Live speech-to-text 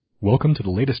Welcome to the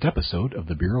latest episode of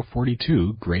the Bureau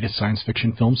 42 Greatest Science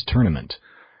Fiction Films Tournament.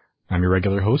 I'm your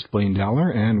regular host, Blaine Dowler,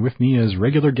 and with me is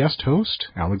regular guest host,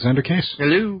 Alexander Case.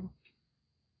 Hello.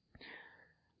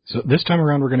 So this time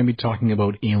around we're going to be talking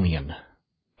about Alien,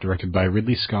 directed by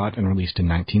Ridley Scott and released in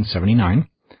 1979.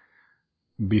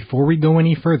 Before we go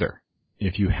any further,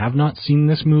 if you have not seen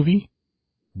this movie,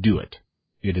 do it.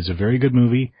 It is a very good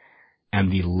movie,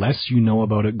 and the less you know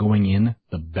about it going in,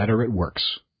 the better it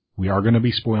works. We are going to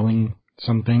be spoiling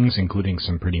some things, including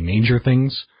some pretty major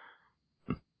things.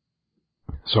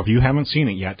 So if you haven't seen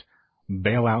it yet,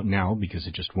 bail out now because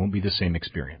it just won't be the same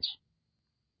experience.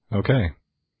 Okay.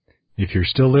 If you're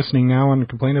still listening now and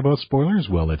complain about spoilers,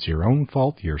 well, it's your own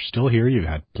fault. You're still here. You've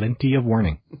had plenty of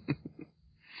warning.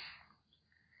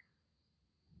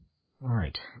 All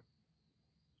right.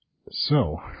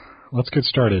 So, let's get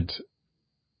started.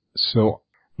 So,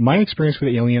 my experience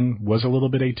with Alien was a little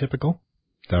bit atypical.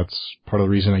 That's part of the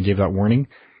reason I gave that warning.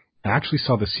 I actually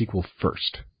saw the sequel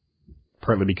first,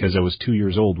 partly because I was 2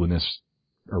 years old when this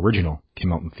original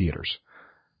came out in theaters.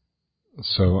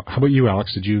 So, how about you,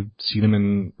 Alex? Did you see them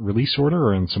in release order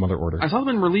or in some other order? I saw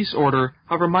them in release order.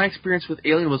 However, my experience with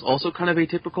Alien was also kind of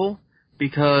atypical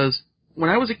because when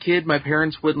I was a kid, my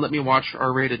parents wouldn't let me watch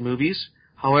R-rated movies.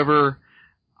 However,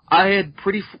 I had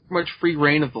pretty much free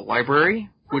reign of the library,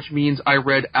 which means I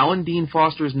read Alan Dean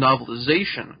Foster's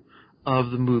novelization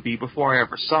of the movie before I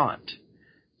ever saw it.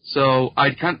 So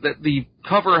the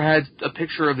cover had a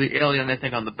picture of the alien, I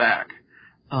think, on the back.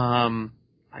 I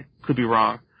could be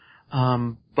wrong.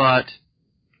 But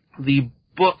the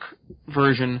book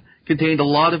version contained a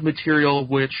lot of material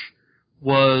which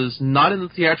was not in the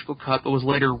theatrical cut, but was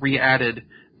later re-added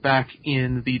back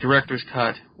in the director's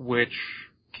cut, which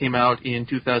came out in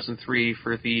 2003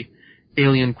 for the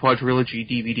Alien Quadrilogy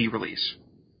DVD release.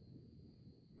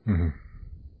 Mm-hmm.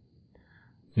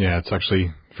 Yeah, it's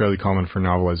actually fairly common for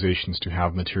novelizations to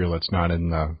have material that's not in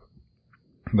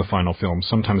the final film,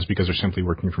 sometimes because they're simply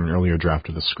working from an earlier draft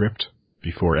of the script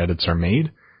before edits are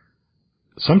made,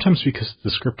 sometimes because the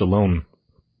script alone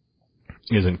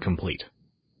isn't complete.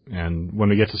 And when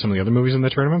we get to some of the other movies in the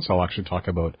tournaments, I'll actually talk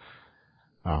about,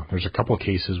 there's a couple of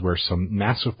cases where some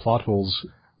massive plot holes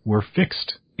were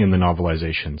fixed in the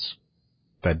novelizations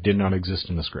that did not exist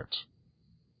in the scripts.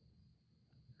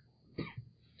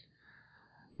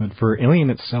 But for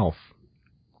Alien itself,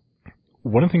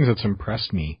 one of the things that's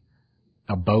impressed me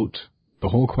about the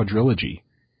whole quadrilogy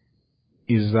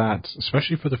is that,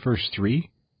 especially for the first three,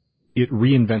 it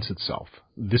reinvents itself.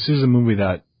 This is a movie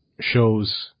that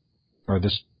shows, or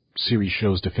this series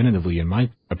shows definitively, in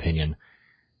my opinion,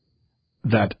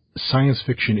 that science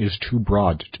fiction is too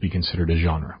broad to be considered a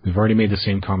genre. We've already made the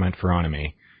same comment for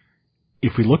anime.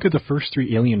 If we look at the first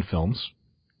three Alien films,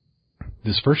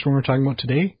 this first one we're talking about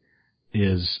today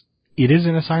it is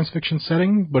in a science fiction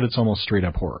setting, but it's almost straight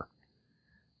up horror.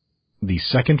 The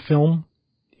second film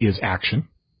is action,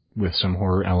 with some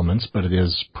horror elements, but it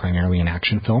is primarily an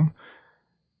action film.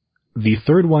 The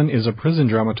third one is a prison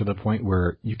drama to the point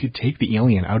where you could take the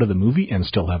alien out of the movie and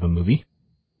still have a movie.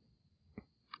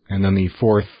 And then the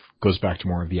fourth goes back to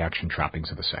more of the action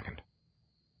trappings of the second.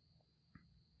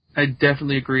 I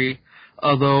definitely agree.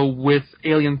 Although with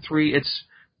Alien 3, it's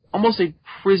almost a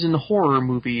prison horror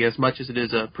movie as much as it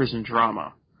is a prison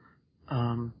drama.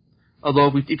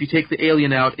 Although if you take the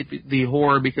alien out, the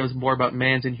horror becomes more about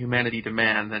man's inhumanity to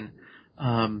man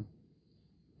than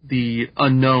the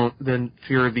unknown, than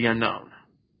fear of the unknown.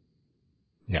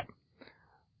 Yeah.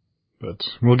 But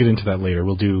we'll get into that later.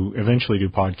 We'll eventually do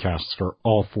podcasts for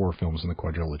all four films in the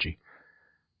quadrilogy.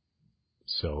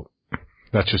 So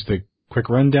that's just a quick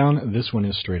rundown. This one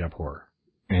is straight up horror.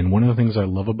 And one of the things I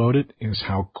love about it is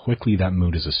how quickly that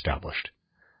mood is established.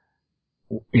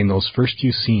 In those first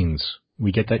few scenes,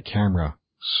 we get that camera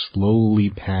slowly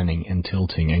panning and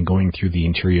tilting and going through the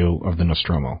interior of the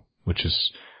Nostromo, which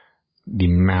is the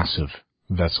massive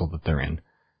vessel that they're in.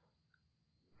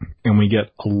 And we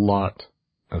get a lot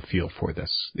of feel for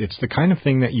this. It's the kind of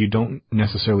thing that you don't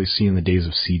necessarily see in the days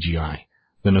of CGI.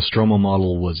 The Nostromo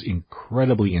model was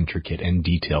incredibly intricate and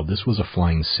detailed. This was a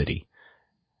flying city.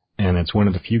 And it's one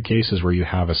of the few cases where you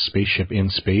have a spaceship in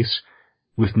space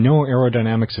with no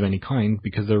aerodynamics of any kind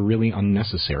because they're really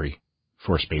unnecessary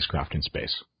for a spacecraft in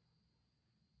space.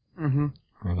 Mm-hmm.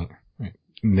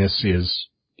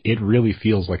 It really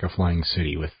feels like a flying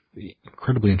city with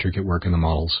incredibly intricate work in the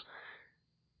models.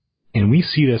 And we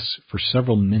see this for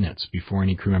several minutes before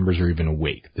any crew members are even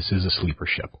awake. This is a sleeper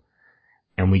ship.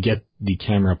 And we get the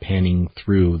camera panning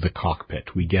through the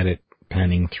cockpit. We get it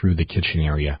panning through the kitchen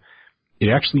area. It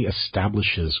actually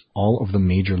establishes all of the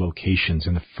major locations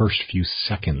in the first few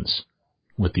seconds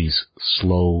with these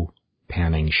slow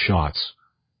panning shots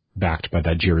backed by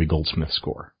that Jerry Goldsmith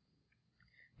score.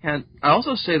 And I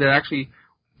also say that actually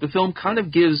the film kind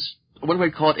of gives, what do I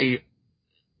call it,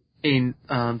 a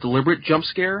deliberate jump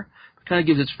scare. It kind of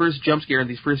gives its first jump scare in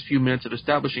these first few minutes of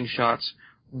establishing shots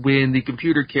when the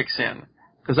computer kicks in.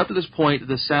 Because up to this point,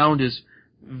 the sound is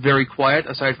very quiet,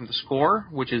 aside from the score,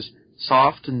 which is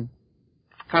soft and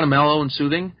kind of mellow and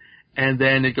soothing. And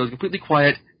then it goes completely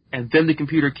quiet, and then the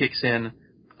computer kicks in,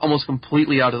 almost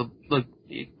completely out of the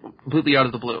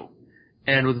blue,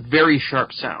 and with very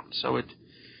sharp sound. So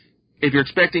if you're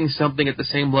expecting something at the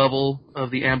same level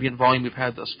of the ambient volume we've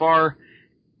had thus far,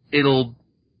 it'll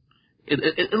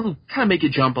kind of make you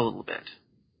jump a little bit.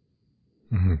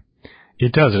 Mm-hmm.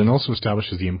 It does, and it also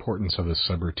establishes the importance of this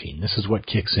subroutine. This is what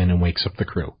kicks in and wakes up the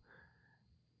crew.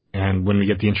 And when we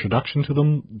get the introduction to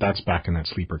them, that's back in that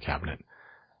sleeper cabinet.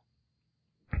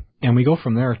 And we go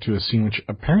from there to a scene which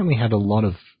apparently had a lot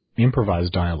of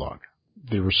improvised dialogue.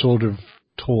 They were sort of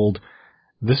told,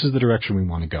 this is the direction we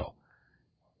want to go.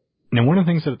 Now, one of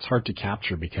the things that it's hard to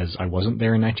capture, because I wasn't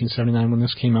there in 1979 when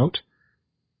this came out,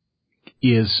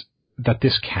 is that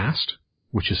this cast,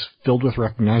 which is filled with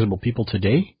recognizable people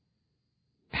today,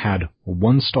 had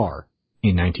 1 star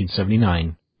in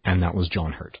 1979, and that was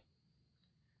John Hurt.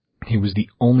 He was the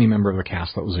only member of the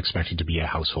cast that was expected to be a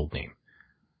household name.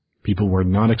 People were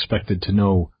not expected to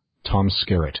know Tom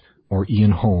Skerritt, or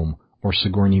Ian Holm, or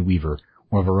Sigourney Weaver,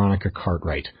 or Veronica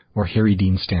Cartwright, or Harry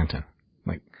Dean Stanton.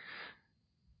 Like,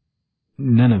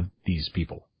 none of these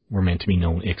people were meant to be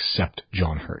known except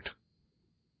John Hurt,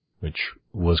 which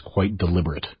was quite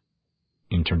deliberate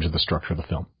in terms of the structure of the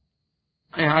film.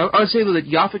 Yeah, I would say that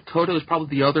Yaphet Kotto is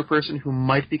probably the other person who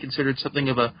might be considered something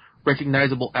of a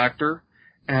recognizable actor,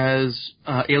 as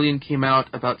Alien came out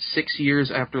about 6 years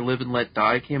after Live and Let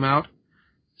Die came out.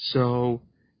 So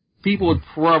people would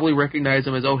probably recognize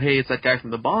him as, oh, hey, it's that guy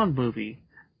from the Bond movie.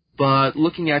 But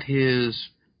looking at his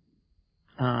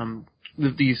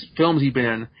these films he'd been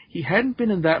in, he hadn't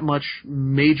been in that much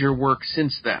major work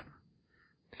since then.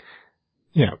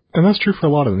 Yeah, and that's true for a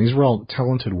lot of them. These were all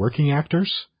talented working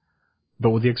actors,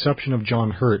 but with the exception of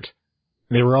John Hurt,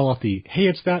 they were all at the, hey,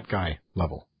 it's that guy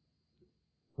level,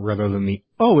 rather than the,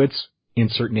 oh, it's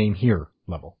insert name here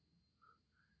level.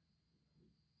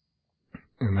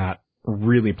 And that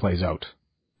really plays out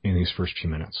in these first few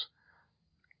minutes.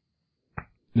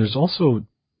 There's also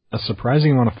a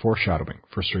surprising amount of foreshadowing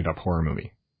for a straight-up horror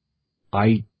movie.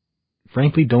 I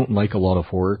frankly don't like a lot of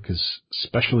horror, because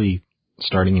especially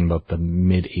starting in about the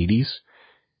mid-'80s,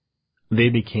 they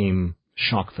became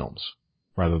shock films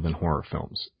rather than horror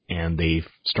films, and they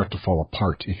start to fall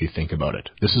apart if you think about it.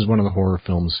 This is one of the horror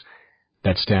films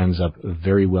that stands up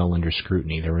very well under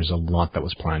scrutiny. There was a lot that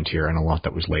was planned here and a lot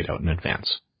that was laid out in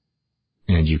advance,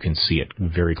 and you can see it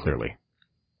very clearly.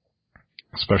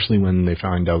 Especially when they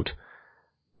found out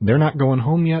they're not going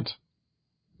home yet,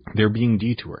 they're being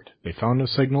detoured. They found a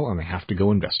signal and they have to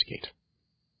go investigate.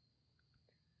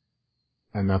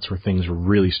 And that's where things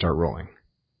really start rolling.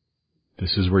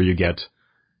 This is where you get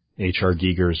H.R.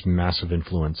 Giger's massive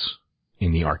influence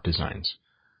in the art designs.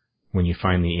 When you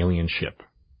find the alien ship.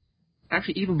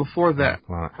 Actually, even before that...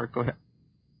 go ahead.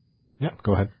 Yeah,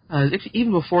 go ahead.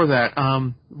 Even before that,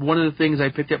 one of the things I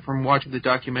picked up from watching the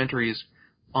documentaries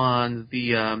on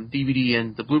the DVD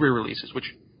and the Blu-ray releases,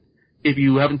 which if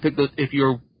you haven't picked those, if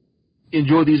you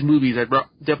enjoy these movies, I'd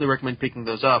definitely recommend picking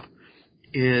those up,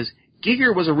 is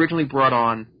Giger was originally brought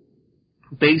on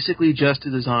basically just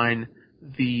to design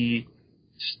the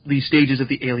stages of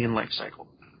the alien life cycle.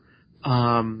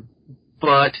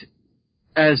 But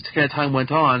as kind of time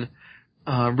went on,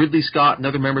 Ridley Scott and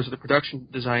other members of the production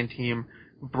design team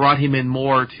brought him in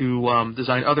more to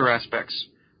design other aspects,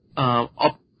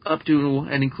 up to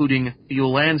and including the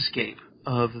landscape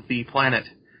of the planet,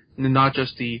 and not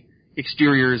just the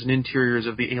exteriors and interiors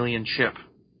of the alien ship.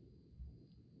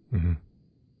 Mm-hmm.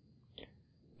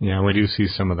 Yeah, we do see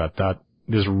some of that.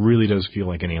 This really does feel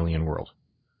like an alien world.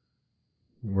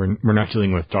 We're not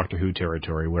dealing with Doctor Who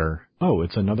territory where, oh,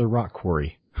 it's another rock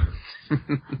quarry.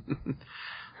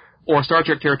 Or Star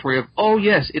Trek territory of, oh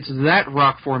yes, it's that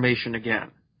rock formation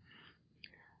again.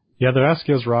 Yeah, the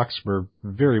Vasquez rocks were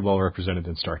very well represented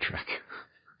in Star Trek.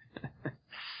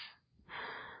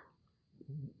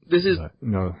 This is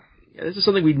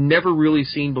something we'd never really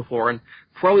seen before, and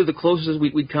probably the closest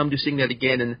we'd come to seeing that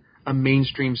again in a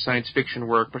mainstream science fiction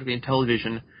work, particularly in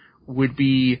television, would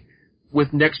be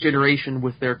with Next Generation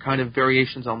with their kind of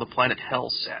variations on the Planet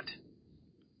Hell set.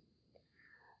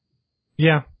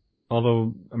 Yeah,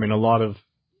 although, I mean, a lot of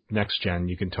Next Gen,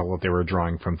 you can tell that they were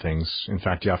drawing from things. In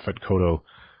fact, Yaphet Kotto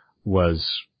was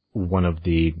one of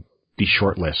the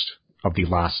short list of the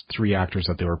last 3 actors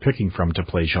that they were picking from to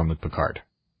play Jean-Luc Picard.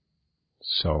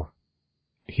 So,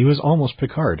 he was almost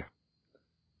Picard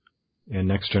in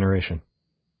Next Generation.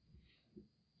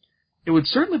 It would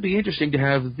certainly be interesting to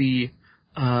have the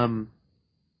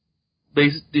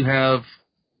basically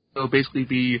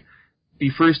be the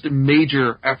first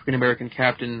major African American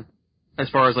captain, as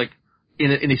far as like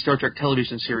in a Star Trek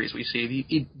television series we see.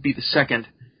 He'd be the second,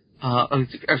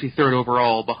 actually third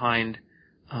overall, behind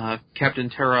Captain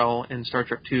Terrell in Star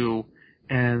Trek II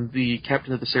and the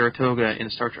captain of the Saratoga in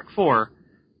Star Trek IV.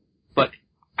 But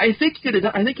I think he would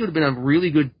have been a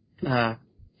really good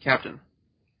captain.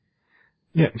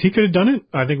 Yeah, if he could have done it,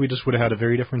 I think we just would have had a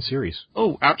very different series.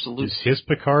 Oh, absolutely. His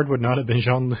Picard would not have been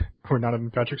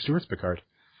Patrick Stewart's Picard.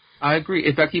 I agree.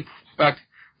 In fact,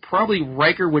 probably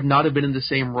Riker would not have been in the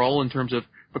same role in terms of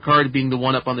Picard being the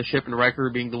one up on the ship and Riker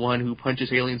being the one who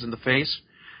punches aliens in the face.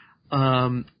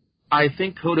 I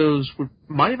think Kodos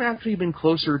might have actually been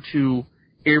closer to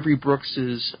Avery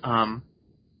Brooks's Sisko.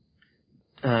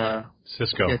 Yeah,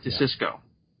 to Sisko.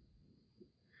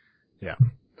 Yeah.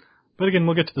 But again,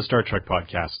 we'll get to the Star Trek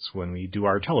podcasts when we do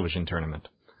our television tournament.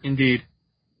 Indeed.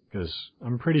 Because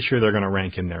I'm pretty sure they're going to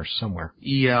rank in there somewhere.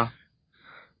 Yeah.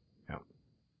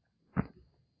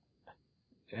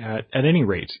 At any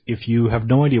rate, if you have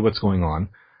no idea what's going on,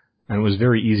 and it was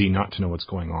very easy not to know what's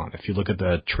going on, if you look at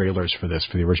the trailers for this,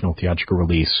 for the original theatrical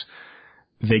release,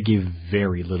 they give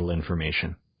very little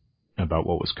information about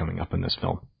what was coming up in this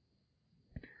film.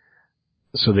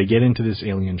 So they get into this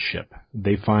alien ship.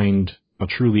 They find a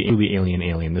truly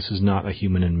alien. This is not a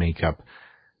human in makeup.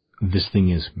 This thing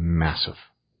is massive.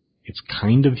 It's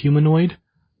kind of humanoid,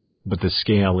 but the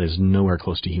scale is nowhere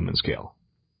close to human scale.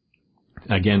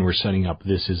 Again, we're setting up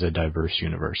this is a diverse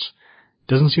universe.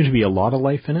 Doesn't seem to be a lot of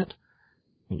life in it.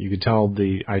 You could tell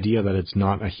the idea that it's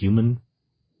not a human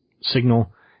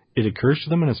signal, it occurs to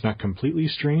them, and it's not completely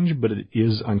strange, but it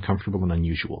is uncomfortable and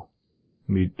unusual.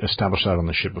 We establish that on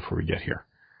the ship before we get here.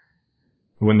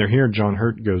 When they're here, John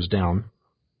Hurt goes down,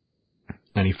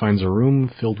 and he finds a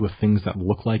room filled with things that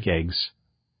look like eggs,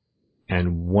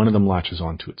 and one of them latches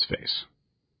onto its face.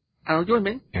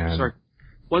 Sorry.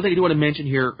 One thing I do want to mention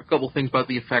here, a couple things about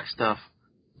the effect stuff.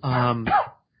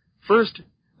 First,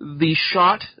 the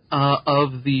shot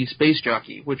of the space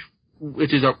jockey, which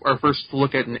is our first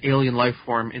look at an alien life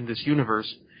form in this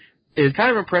universe, is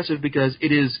kind of impressive because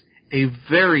it is a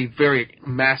very, very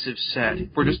massive set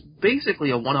for just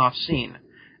basically a one-off scene.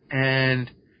 And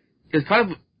it's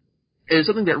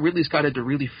something that Ridley Scott had to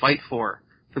really fight for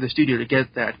the studio to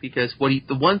get that, because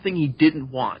the one thing he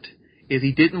didn't want is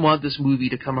he didn't want this movie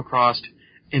to come across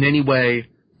in any way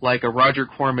like a Roger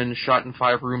Corman shot in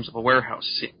 5 rooms of a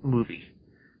warehouse movie.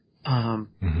 And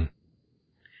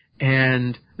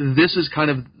this is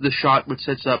kind of the shot which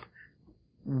sets up,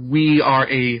 we are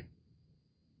a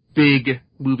big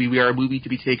movie, we are a movie to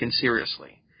be taken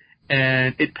seriously.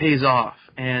 And it pays off.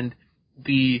 And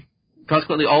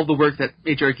consequently, all the work that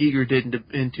H.R. Giger did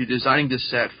into designing this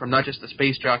set, from not just the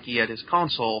space jockey at his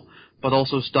console, but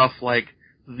also stuff like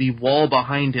the wall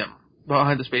behind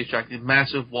the space jockey, the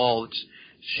massive wall that's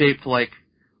shaped like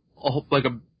a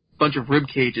bunch of rib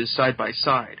cages side by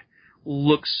side,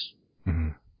 looks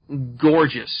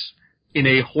gorgeous in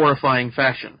a horrifying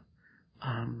fashion.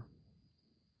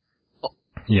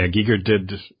 Yeah, Giger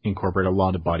did incorporate a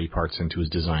lot of body parts into his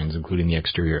designs, including the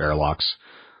exterior airlocks,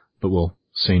 but we'll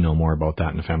say no more about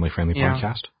that in a family-friendly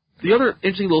podcast. The other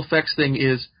interesting little effects thing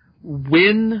is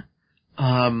when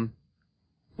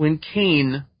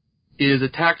Kane is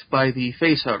attacked by the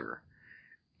facehugger,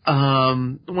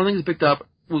 one thing that's picked up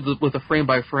with a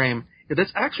frame-by-frame is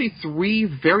that's actually 3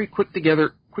 very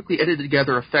quickly edited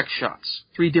together effect shots,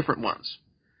 3 different ones.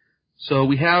 So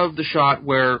we have the shot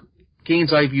where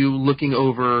Kane's eye view looking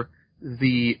over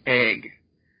the egg,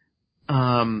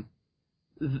 and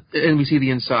we see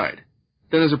the inside.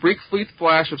 Then there's a brief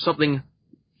flash of something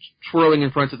swirling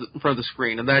in front of the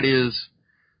screen, and that is,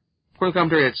 according to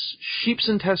commentary, it's sheep's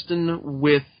intestine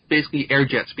with basically air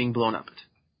jets being blown up it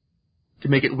to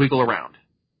make it wiggle around,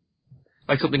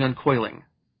 like something uncoiling.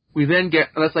 We then get,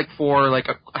 that's like for like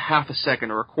a half a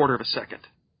second or a quarter of a second.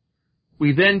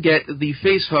 We then get the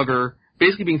facehugger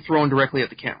basically being thrown directly at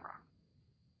the camera.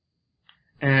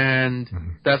 And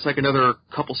that's like another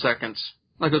couple seconds,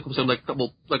 like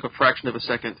a fraction of a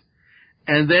second.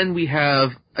 And then we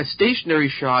have a stationary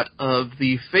shot of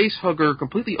the facehugger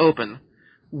completely open,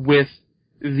 with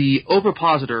the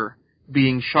ovipositor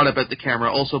being shot up at the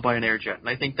camera, also by an air jet. And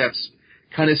I think that's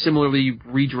kind of similarly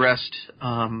redressed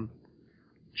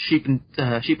sheep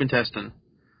intestine.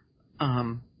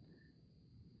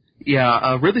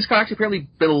 Yeah, Ridley Scott actually apparently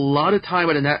spent a lot of time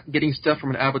getting stuff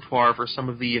from an abattoir for some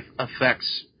of the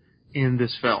effects in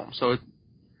this film. So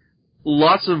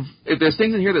if there's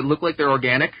things in here that look like they're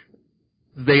organic,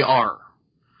 they are,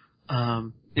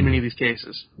 in many of these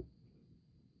cases.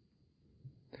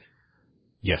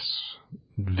 Yes,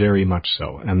 very much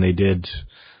so. And they did,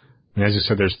 and as you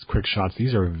said, there's quick shots.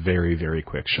 These are very, very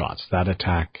quick shots. That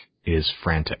attack is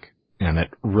frantic, and it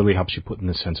really helps you put in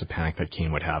the sense of panic that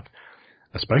Kane would have,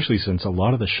 especially since a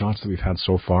lot of the shots that we've had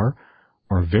so far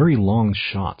are very long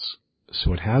shots.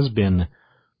 So it has been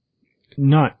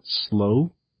not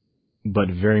slow, but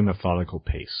very methodical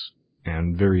pace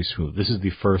and very smooth. This is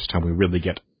the first time we really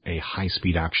get a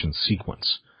high-speed action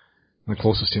sequence. The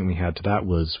closest thing we had to that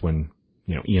was when,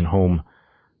 Ian Holm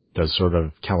does sort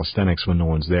of calisthenics when no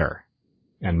one's there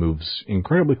and moves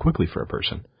incredibly quickly for a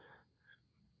person.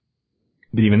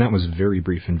 But even that was very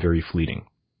brief and very fleeting.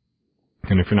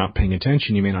 And if you're not paying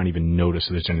attention, you may not even notice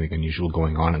that there's anything unusual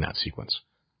going on in that sequence.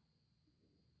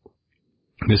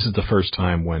 This is the first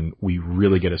time when we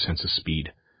really get a sense of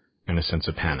speed and a sense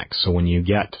of panic. So when you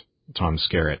get Tom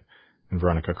Skerritt and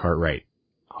Veronica Cartwright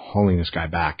hauling this guy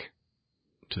back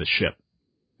to the ship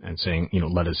and saying,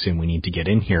 let us in, we need to get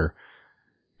in here,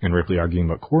 and Ripley arguing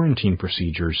about quarantine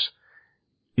procedures,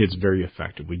 it's very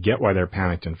effective. We get why they're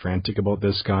panicked and frantic about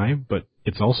this guy, but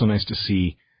it's also nice to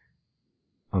see,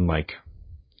 unlike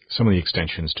some of the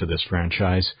extensions to this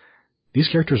franchise, these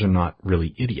characters are not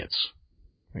really idiots.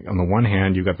 Like, on the one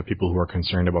hand, you've got the people who are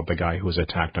concerned about the guy who was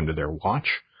attacked under their watch.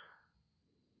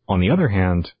 On the other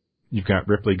hand, you've got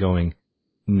Ripley going,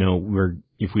 no,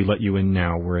 if we let you in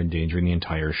now, we're endangering the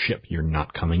entire ship. You're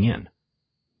not coming in.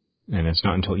 And it's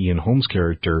not until Ian Holm's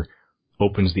character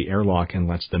opens the airlock and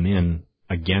lets them in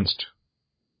against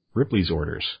Ripley's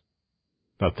orders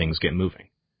that things get moving.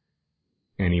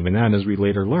 And even that, as we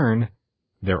later learn,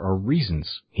 there are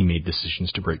reasons he made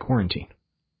decisions to break quarantine.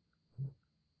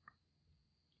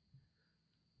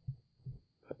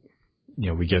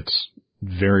 We get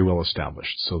very well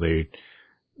established. So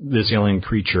this alien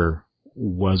creature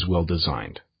was well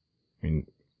designed. I mean,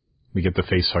 we get the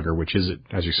facehugger, which is,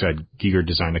 as you said, Giger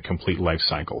designed a complete life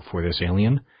cycle for this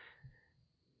alien.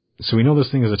 So we know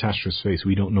this thing is attached to his face.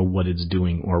 We don't know what it's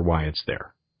doing or why it's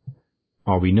there.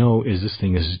 All we know is this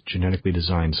thing is genetically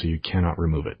designed so you cannot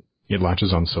remove it. It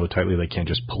latches on so tightly they can't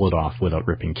just pull it off without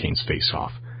ripping Kane's face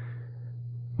off.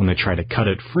 When they try to cut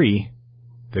it free,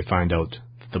 they find out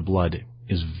that the blood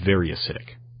is very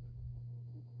acidic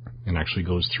and actually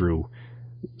goes through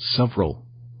several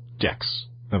decks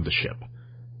of the ship.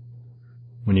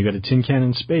 When you got a tin can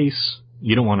in space,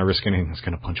 you don't want to risk anything that's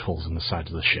going to punch holes in the sides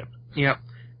of the ship. Yeah.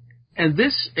 And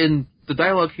this, in the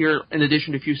dialogue here, in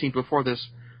addition to a few scenes before this,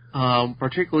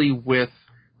 particularly with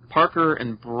Parker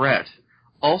and Brett,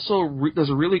 also these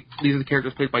are the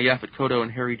characters played by Yaphet Kotto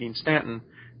and Harry Dean Stanton,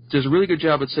 does a really good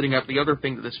job at setting up the other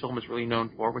thing that this film is really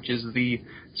known for, which is the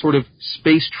sort of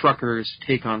space truckers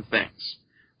take on things.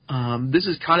 This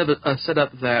is kind of a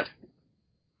setup that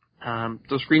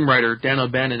the screenwriter Dan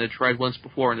O'Bannon had tried once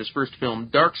before in his first film,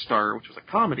 Dark Star, which was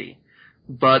a comedy,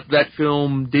 but that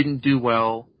film didn't do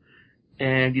well,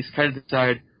 and he's kind of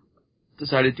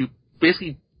decided to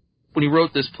basically, when he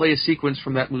wrote this, play a sequence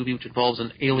from that movie which involves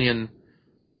an alien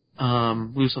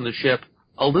loose on the ship,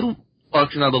 a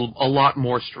lot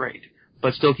more straight,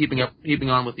 but still keeping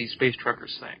on with the space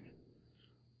truckers thing.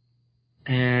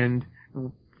 And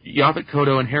Yaphet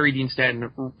Kotto and Harry Dean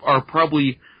Stanton are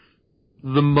probably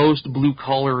the most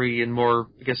blue-collary and more,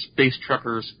 I guess, space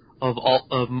truckers of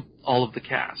all of the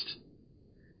cast.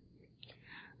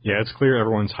 Yeah, it's clear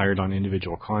everyone's hired on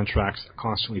individual contracts. They're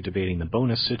constantly debating the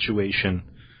bonus situation.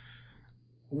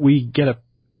 We get a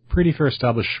pretty fair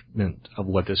establishment of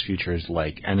what this future is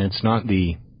like, and it's not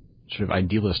the sort of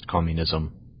idealist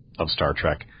communism of Star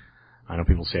Trek. I know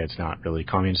people say it's not really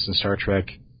communist in Star Trek.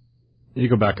 You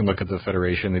go back and look at the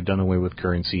Federation, they've done away with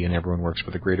currency and everyone works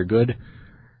for the greater good.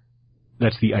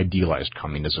 That's the idealized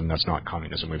communism. That's not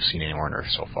communism we've seen anywhere on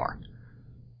Earth so far.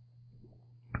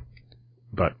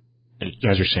 But,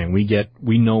 as you're saying,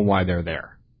 we know why they're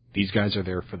there. These guys are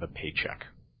there for the paycheck.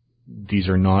 These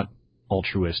are not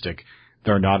altruistic.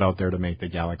 They're not out there to make the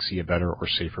galaxy a better or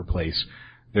safer place.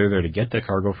 They're there to get the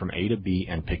cargo from A to B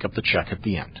and pick up the check at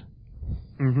the end.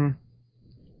 Mm-hmm.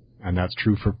 And that's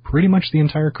true for pretty much the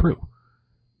entire crew.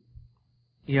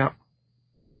 Yep.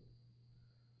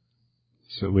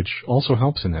 So, which also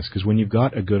helps in this, because when you've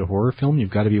got a good horror film,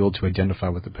 you've got to be able to identify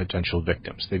with the potential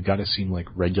victims. They've got to seem like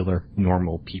regular,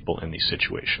 normal people in these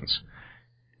situations.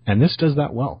 And this does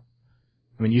that well.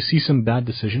 I mean, you see some bad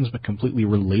decisions, but completely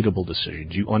relatable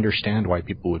decisions. You understand why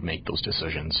people would make those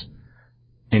decisions.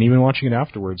 And even watching it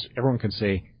afterwards, everyone could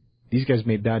say, these guys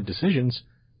made bad decisions,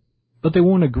 but they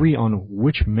won't agree on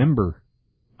which member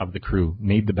of the crew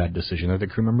made the bad decision that the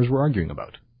crew members were arguing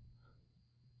about.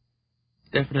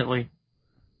 Definitely.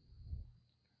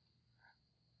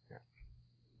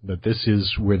 But this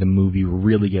is where the movie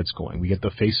really gets going. We get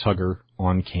the facehugger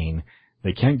on Kane.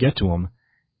 They can't get to him.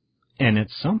 And at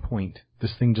some point,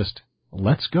 this thing just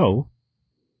lets go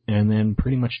and then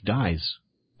pretty much dies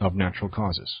of natural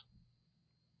causes.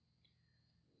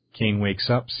 Kane wakes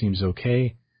up, seems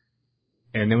okay,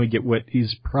 and then we get what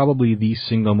is probably the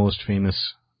single most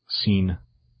famous scene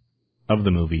of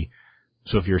the movie.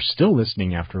 So if you're still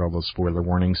listening after all those spoiler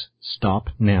warnings, stop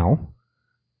now.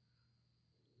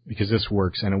 Because this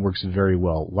works, and it works very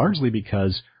well, largely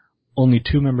because only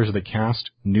 2 members of the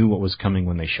cast knew what was coming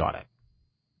when they shot it.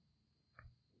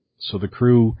 So the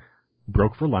crew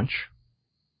broke for lunch,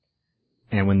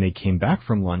 and when they came back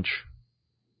from lunch,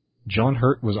 John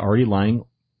Hurt was already lying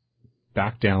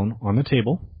back down on the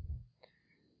table,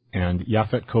 and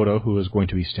Yaphet Kotto, who was going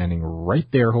to be standing right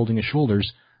there holding his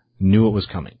shoulders, knew it was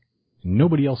coming.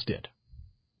 Nobody else did.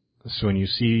 So when you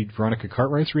see Veronica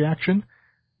Cartwright's reaction,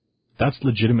 that's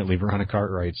legitimately Veronica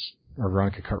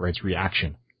Cartwright's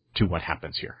reaction to what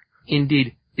happens here.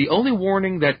 Indeed. The only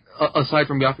warning that, aside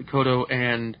from Yaphet Kotto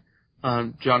and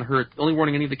John Hurt, the only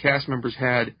warning any of the cast members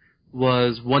had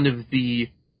was one of the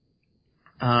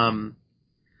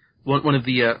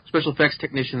special effects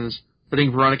technicians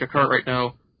letting Veronica Cartwright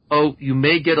know, "Oh, you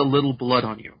may get a little blood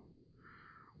on you."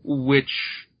 Which,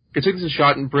 considering this is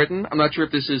shot in Britain, I'm not sure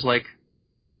if this is like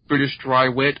British dry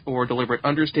wit or deliberate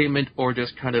understatement or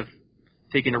just kind of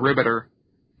taking a rib at her,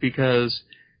 because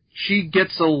she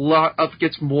gets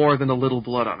more than a little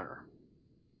blood on her.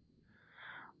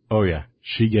 Oh yeah,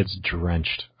 she gets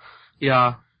drenched.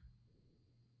 Yeah.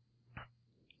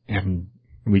 And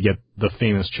we get the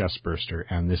famous chest burster,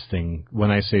 and this thing,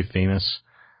 when I say famous,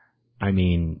 I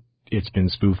mean, it's been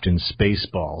spoofed in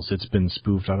Spaceballs. It's been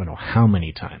spoofed I don't know how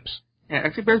many times. Yeah,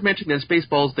 actually bears mentioning that in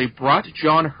Spaceballs, they brought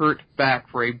John Hurt back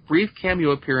for a brief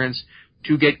cameo appearance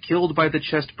to get killed by the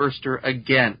chest burster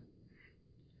again.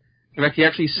 In fact, he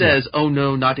actually says, "Oh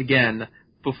no, not again,"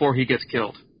 before he gets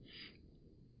killed.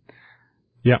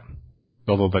 Yeah.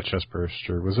 Although that chest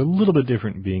burster was a little bit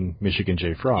different being Michigan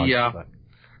J. Frog. Yeah. But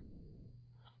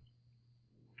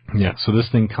yeah, so this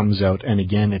thing comes out, and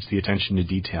again, it's the attention to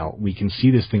detail. We can see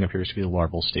this thing appears to be the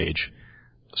larval stage.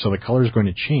 So the color is going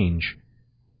to change,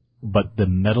 but the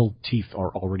metal teeth are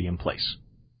already in place.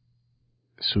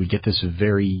 So we get this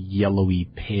very yellowy,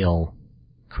 pale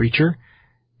creature,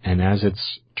 and as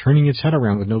it's turning its head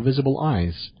around with no visible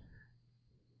eyes,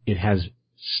 it has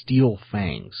steel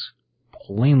fangs,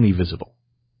 plainly visible.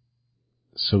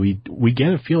 So we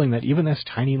get a feeling that even this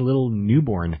tiny little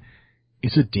newborn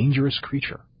is a dangerous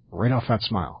creature, right off that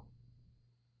smile.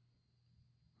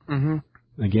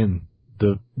 Mm-hmm. Again,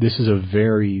 this is a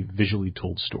very visually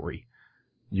told story.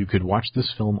 You could watch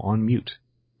this film on mute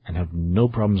and have no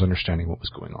problems understanding what was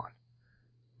going on.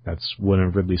 That's one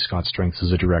of Ridley Scott's strengths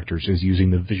as a director, is using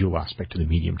the visual aspect of the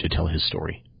medium to tell his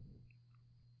story.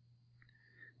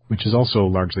 Which is also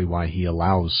largely why he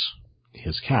allows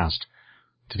his cast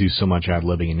to do so much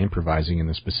ad-libbing and improvising in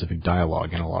the specific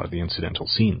dialogue in a lot of the incidental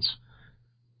scenes.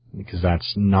 Because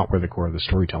that's not where the core of the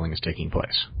storytelling is taking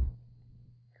place.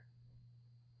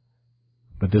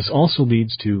 But this also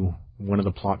leads to one of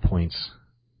the plot points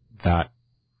that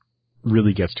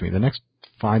really gets to me. The next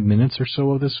 5 minutes or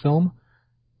so of this film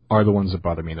are the ones that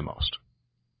bother me the most.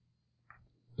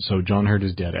 So John Hurt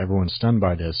is dead. Everyone's stunned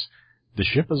by this. The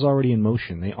ship is already in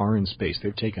motion. They are in space.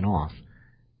 They've taken off.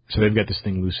 So they've got this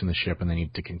thing loose in the ship, and they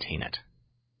need to contain it.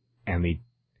 And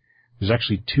there's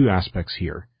actually 2 aspects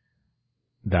here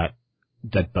that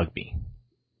bug me.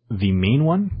 The main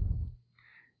one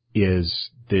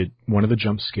is that one of the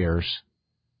jump scares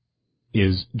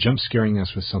is jump scaring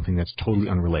us with something that's totally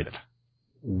unrelated.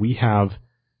 We have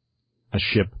a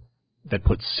ship that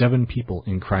puts 7 people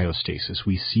in cryostasis.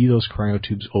 We see those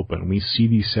cryotubes open. We see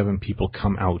these 7 people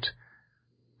come out.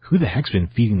 Who the heck's been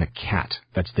feeding the cat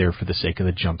that's there for the sake of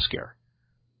the jump scare?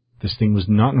 This thing was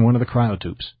not in one of the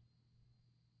cryotubes.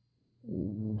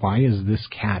 Why is this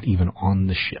cat even on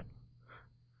the ship?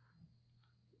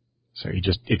 So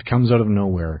it comes out of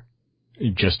nowhere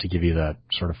just to give you that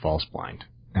sort of false blind.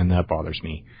 And that bothers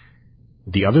me.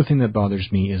 The other thing that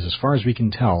bothers me is, as far as we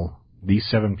can tell, these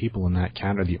 7 people in that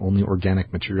cat are the only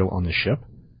organic material on the ship.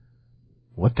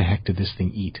 What the heck did this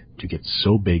thing eat to get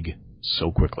so big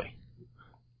so quickly?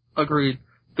 Agreed.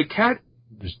 The cat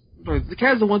is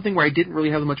the one thing where I didn't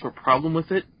really have much of a problem with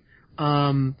it.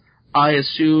 I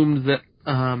assumed that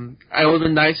it would have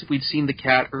been nice if we'd seen the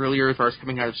cat earlier as far as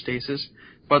coming out of stasis.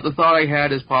 But the thought I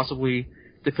had is possibly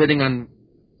depending on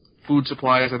food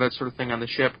supplies or that sort of thing on the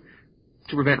ship,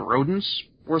 to prevent rodents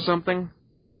or something.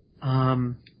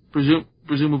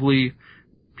 Presumably,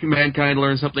 mankind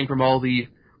learned something from all the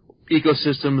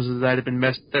ecosystems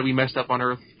that we messed up on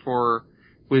Earth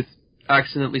with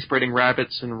accidentally spreading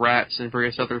rabbits and rats and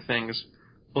various other things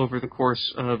over the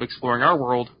course of exploring our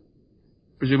world.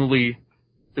 Presumably,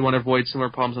 they want to avoid similar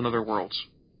problems on other worlds.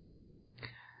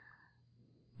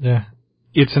 Yeah.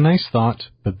 It's a nice thought,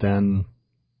 but then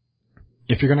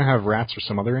if you're going to have rats or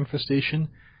some other infestation,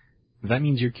 that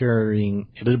means you're carrying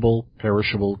edible,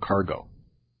 perishable cargo,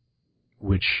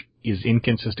 which is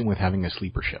inconsistent with having a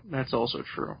sleeper ship. That's also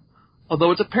true.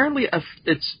 Although it's apparently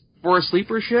it's for a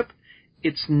sleeper ship,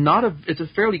 it's a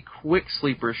fairly quick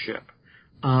sleeper ship.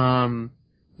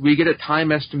 We get a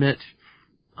time estimate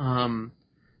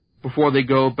before they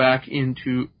go back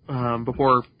into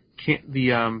before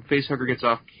the facehugger gets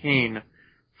off Kane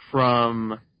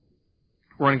from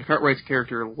Veronica Cartwright's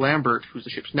character Lambert, who's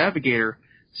the ship's navigator,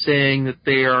 saying that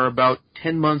they are about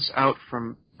 10 months out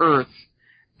from Earth,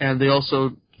 and they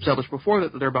also established before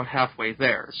that they're about halfway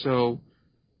there. So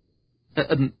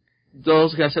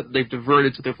those guys said that they've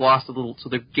diverted, so they've lost a little, so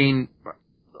they've gained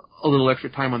a little extra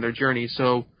time on their journey.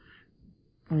 So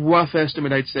rough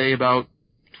estimate, I'd say about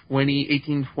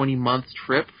 18, 20 month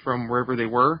trip from wherever they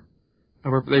were,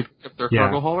 wherever they kept their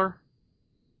cargo hauler.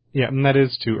 Yeah, and that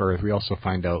is to Earth. We also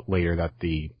find out later that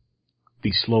the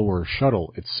slower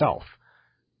shuttle itself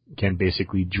can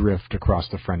basically drift across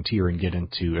the frontier and get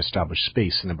into established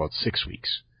space in about 6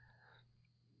 weeks.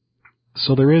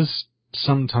 So there is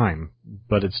some time,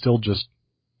 but it's still just,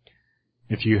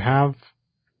 if you have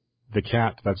the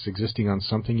cat that's existing on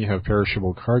something, you have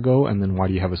perishable cargo, and then why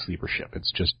do you have a sleeper ship?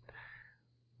 It's just,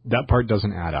 that part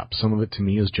doesn't add up. Some of it to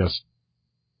me is just,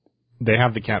 they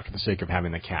have the cat for the sake of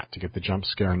having the cat, to get the jump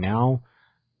scare now,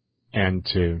 and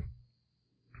to,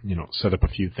 set up a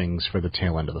few things for the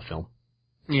tail end of the film.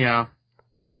 Yeah.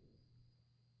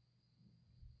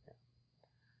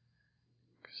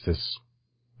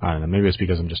 I don't know, maybe it's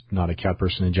because I'm just not a cat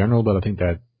person in general, but I think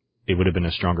that it would have been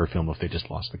a stronger film if they just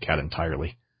lost the cat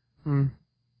entirely.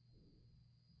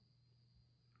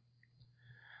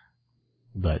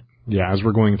 But, yeah, as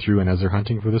we're going through and as they're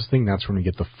hunting for this thing, that's when we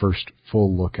get the first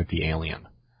full look at the alien.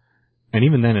 And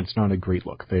even then, it's not a great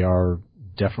look. They are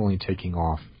definitely taking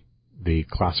off the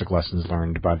classic lessons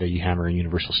learned by the Hammer and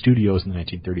Universal Studios in the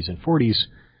 1930s and 40s,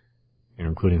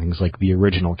 including things like the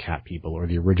original Cat People or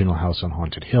the original House on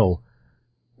Haunted Hill,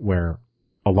 where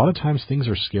a lot of times things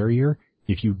are scarier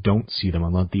if you don't see them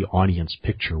and let the audience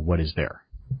picture what is there.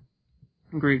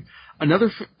 Agreed.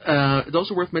 It's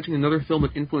also worth mentioning another film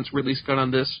that influenced Ridley Scott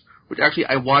on this, which actually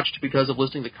I watched because of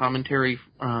listening to commentary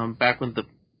back when the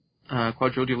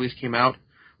quadrilogy release came out,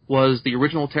 was the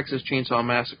original Texas Chainsaw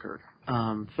Massacre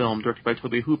film directed by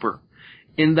Tobe Hooper.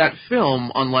 In that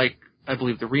film, unlike, I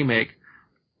believe, the remake,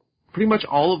 pretty much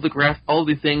all of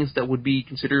the things that would be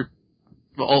considered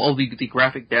all the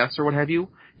graphic deaths or what have you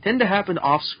tend to happen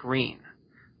off screen.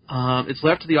 It's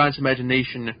left to the audience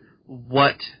imagination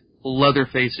what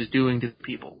Leatherface is doing to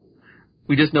people.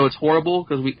 We just know it's horrible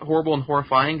and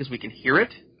horrifying because we can hear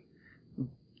it,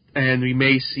 and we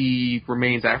may see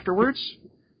remains afterwards,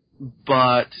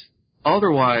 but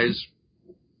otherwise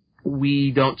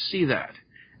we don't see that.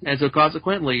 And so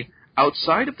consequently,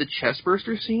 outside of the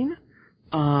chestburster scene,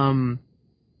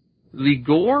 the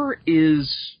gore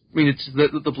is, it's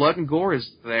the blood and gore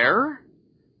is there,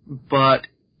 but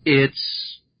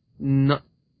it's not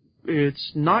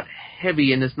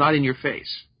heavy and it's not in your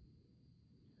face.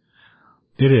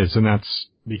 It is, and that's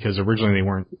because originally they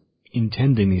weren't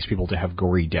intending these people to have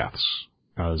gory deaths.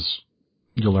 As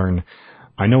you'll learn,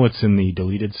 I know it's in the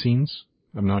deleted scenes.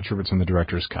 I'm not sure if it's in the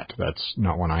director's cut. That's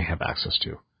not one I have access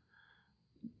to.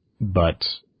 But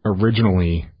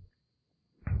originally,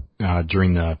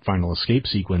 during the final escape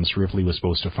sequence, Ripley was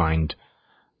supposed to find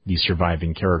these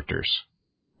surviving characters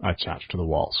attached to the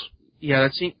walls. Yeah,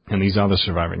 that scene. And these are the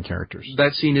surviving characters.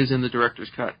 That scene is in the director's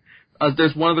cut.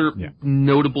 There's one other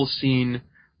notable scene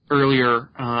earlier.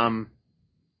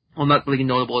 Well, not really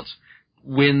notable. It's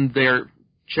when they're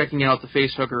checking out the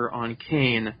facehugger on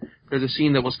Kane. There's a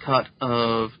scene that was cut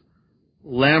of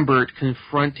Lambert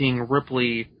confronting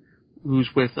Ripley, who's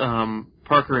with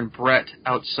Parker and Brett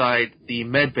outside the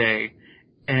med bay,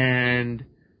 and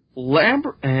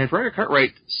Veronica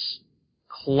Cartwright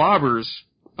clobbers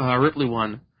Ripley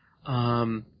one.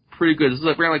 Pretty good. This is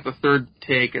around like the third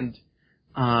take, and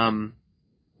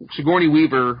Sigourney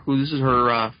Weaver, who this is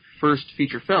her first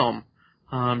feature film,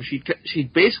 she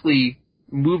basically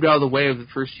moved out of the way of the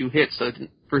first few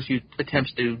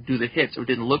attempts to do the hit, so it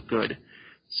didn't look good.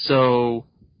 So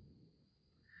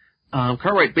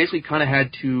Cartwright basically kind of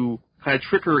had to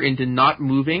trick her into not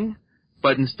moving,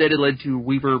 but instead it led to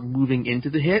Weaver moving into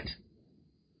the hit.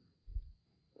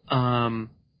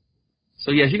 So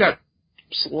yeah, she got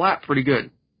slapped pretty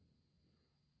good,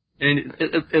 and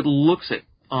it looks it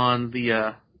on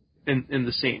the in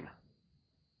the scene.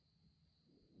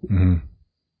 Mm-hmm.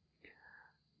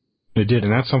 It did,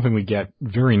 and that's something we get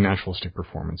very naturalistic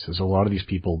performances. A lot of these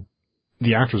people,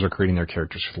 the actors are creating their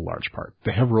characters for the large part.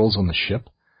 They have roles on the ship,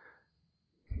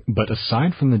 but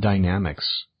aside from the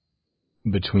dynamics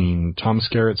between Tom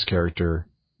Skerritt's character,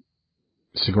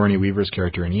 Sigourney Weaver's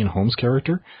character, and Ian Holm's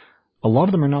character, a lot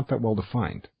of them are not that well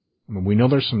defined. I mean, we know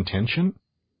there's some tension,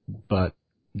 but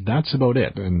that's about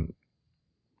it. And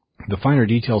the finer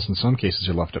details in some cases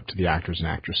are left up to the actors and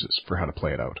actresses for how to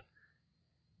play it out.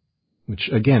 Which,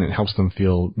 again, it helps them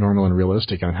feel normal and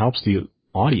realistic, and it helps the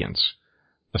audience,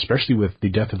 especially with the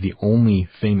death of the only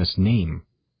famous name.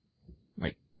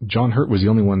 Like, John Hurt was the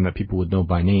only one that people would know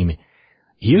by name.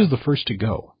 He is the first to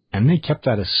go, and they kept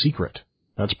that a secret.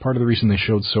 That's part of the reason they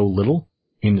showed so little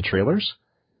in the trailers.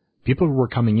 People were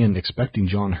coming in expecting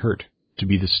John Hurt to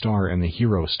be the star and the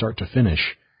hero start to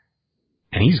finish,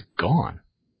 and he's gone.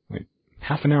 Like,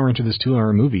 half an hour into this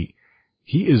 2-hour movie,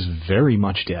 he is very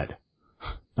much dead.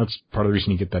 That's part of the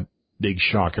reason you get that big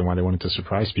shock and why they wanted to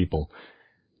surprise people.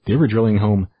 They were drilling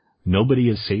home, nobody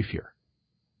is safe here.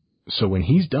 So when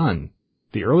he's done,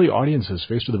 the early audiences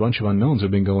faced with a bunch of unknowns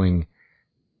have been going,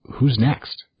 who's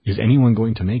next? Is anyone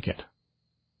going to make it?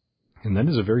 And that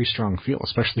is a very strong feel,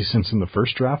 especially since in the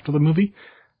first draft of the movie,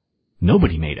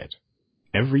 nobody made it.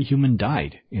 Every human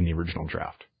died in the original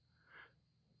draft.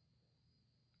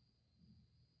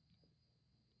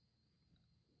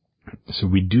 So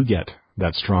we do get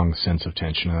that strong sense of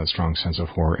tension and that strong sense of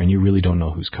horror, and you really don't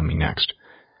know who's coming next.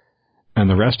 And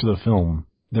the rest of the film,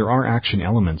 there are action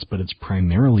elements, but it's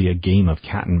primarily a game of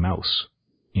cat and mouse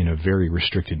in a very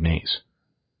restricted maze.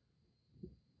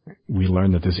 We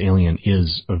learn that this alien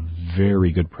is a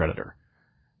very good predator.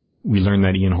 We learn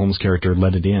that Ian Holm's character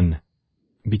let it in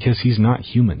because he's not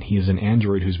human. He is an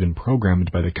android who's been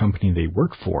programmed by the company they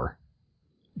work for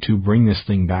to bring this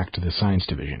thing back to the science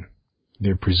division.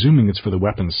 They're presuming it's for the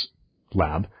weapons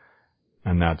lab,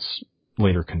 and that's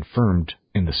later confirmed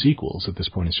in the sequels. At this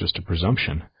point, it's just a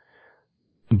presumption.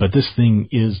 But this thing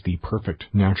is the perfect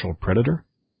natural predator,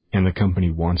 and the company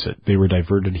wants it. They were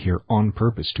diverted here on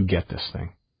purpose to get this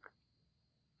thing.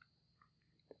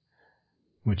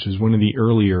 Which is one of the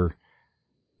earlier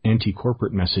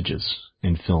anti-corporate messages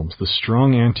in films. The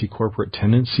strong anti-corporate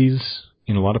tendencies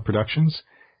in a lot of productions,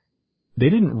 they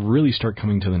didn't really start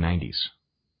coming to the 90s.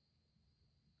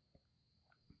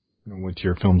 With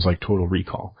your films like Total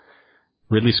Recall.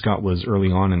 Ridley Scott was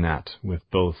early on in that with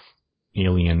both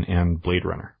Alien and Blade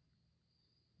Runner.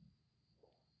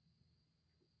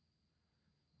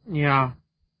 Yeah.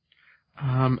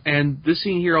 And this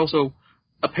scene here also,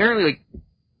 apparently, like,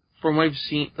 from what I've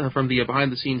seen, from the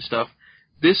behind-the-scenes stuff,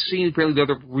 this scene is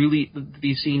apparently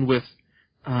the scene with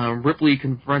Ripley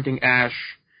confronting Ash,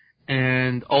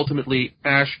 and ultimately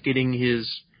Ash getting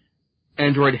his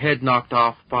android head knocked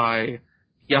off by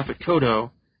Yaphet Kotto.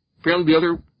 Apparently the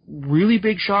other really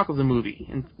big shock of the movie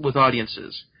with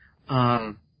audiences.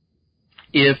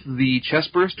 If the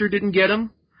chestburster didn't get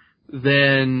him,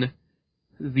 then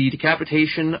the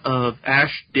decapitation of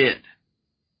Ash did.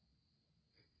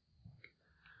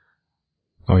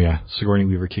 Oh yeah, Sigourney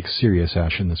Weaver kicks serious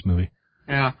ash in this movie.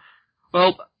 Yeah.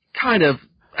 Well, kind of.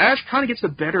 Ash kind of gets the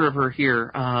better of her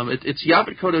here. It's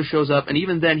Yaphet Kotto shows up, and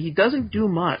even then, he doesn't do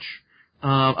much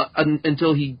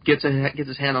until he gets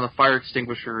his hand on a fire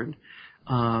extinguisher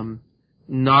and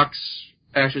knocks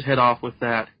Ash's head off with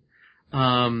that.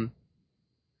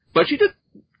 But she did.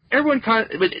 Everyone kind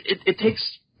of. But it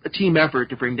takes a team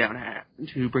effort to bring down Ash.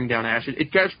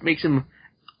 It kind of makes him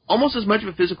almost as much of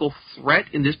a physical threat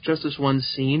in this one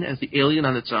scene as the alien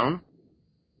on its own.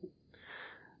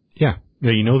 Yeah.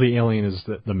 You know the alien is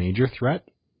the major threat,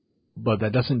 but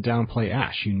that doesn't downplay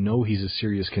Ash. You know he's a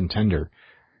serious contender.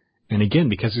 And again,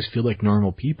 because these feel like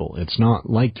normal people, it's not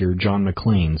like your John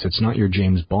McClanes, it's not your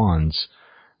James Bonds.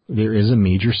 There is a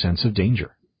major sense of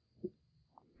danger.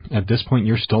 At this point,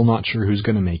 you're still not sure who's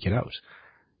going to make it out.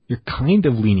 You're kind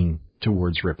of leaning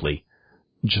towards Ripley,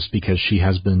 just because she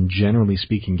has been, generally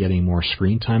speaking, getting more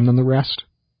screen time than the rest,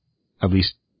 at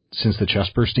least since the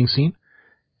chest bursting scene,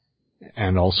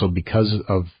 and also because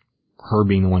of her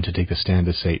being the one to take the stand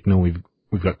to say, no,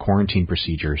 we've got quarantine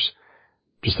procedures.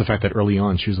 Just the fact that early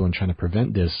on she was the one trying to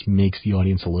prevent this makes the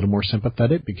audience a little more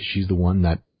sympathetic because she's the one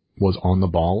that was on the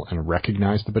ball and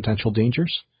recognized the potential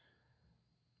dangers.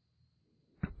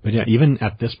 But yeah, even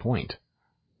at this point,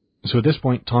 so at this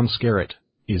point, Tom Skerritt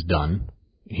is done.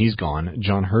 He's gone.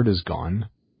 John Hurt is gone.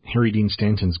 Harry Dean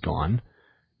Stanton's gone.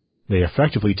 They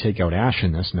effectively take out Ash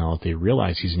in this now that they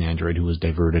realize he's an android who was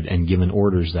diverted and given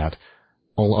orders that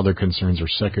all other concerns are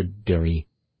secondary.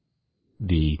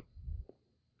 The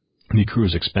crew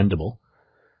is expendable,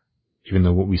 even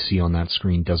though what we see on that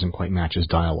screen doesn't quite match his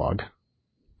dialogue.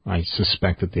 I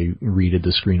suspect that they redid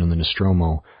the screen on the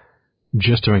Nostromo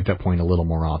just to make that point a little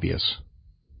more obvious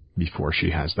before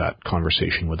she has that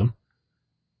conversation with him.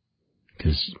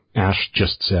 Because Ash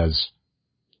just says,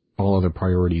 all other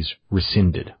priorities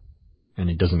rescinded. And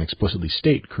it doesn't explicitly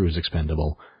state crew is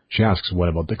expendable. She asks, what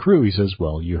about the crew? He says,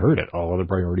 well, you heard it. All other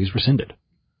priorities rescinded.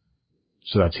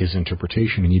 So that's his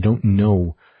interpretation, and you don't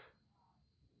know.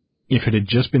 If it had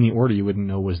just been the order, you wouldn't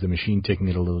know, was the machine taking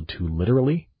it a little too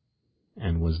literally?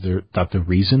 And was that the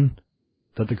reason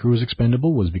that the crew was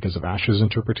expendable was because of Ash's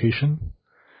interpretation?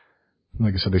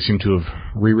 Like I said, they seem to have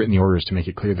rewritten the orders to make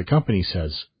it clear the company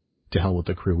says, to hell with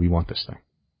the crew, we want this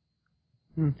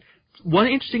thing. One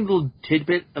interesting little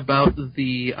tidbit about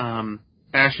the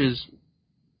Ash's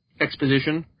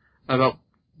exposition about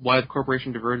why the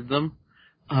corporation diverted them.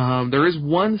 There is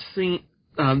one thing.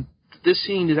 This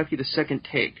scene is actually the second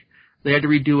take. They had to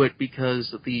redo it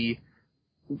because the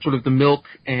sort of the milk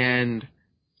and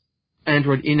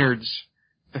android innards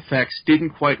effects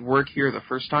didn't quite work here the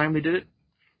first time they did it.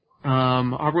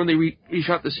 However, when they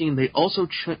reshot the scene, they also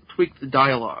tweaked the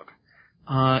dialogue.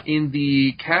 In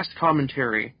the cast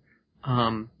commentary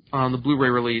on the Blu-ray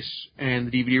release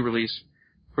and the DVD release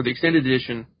for the extended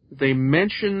edition, they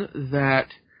mention that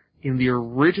in the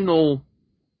original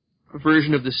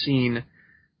version of the scene,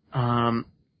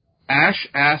 Ash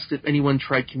asked if anyone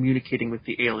tried communicating with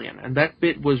the alien, and that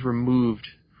bit was removed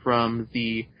from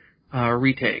the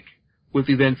retake, with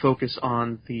the then focus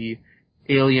on the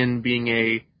alien being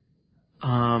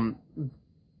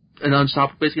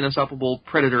basically an unstoppable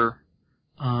predator,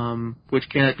 which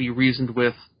cannot be reasoned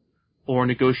with, or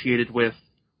negotiated with,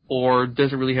 or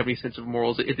doesn't really have any sense of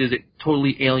morals. It is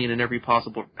totally alien in every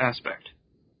possible aspect.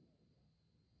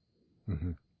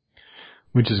 Mm-hmm.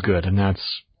 Which is good, and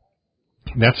that's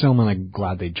an element I'm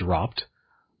glad they dropped,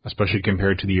 especially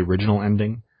compared to the original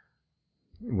ending,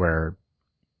 where,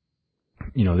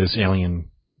 this alien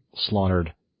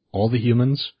slaughtered all the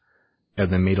humans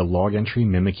and then made a log entry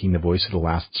mimicking the voice of the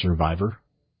last survivor,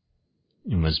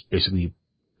 and was basically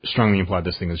strongly implied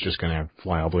this thing is just going to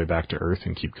fly all the way back to Earth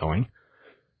and keep going.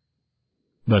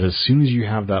 But as soon as you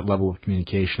have that level of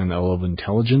communication and that level of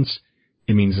intelligence,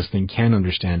 it means this thing can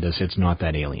understand us. It's not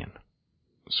that alien.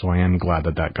 So I am glad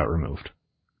that got removed.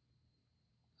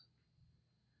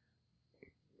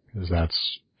 Because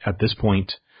that's, at this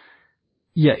point,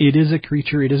 yeah, it is a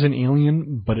creature, it is an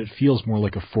alien, but it feels more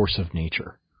like a force of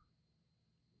nature.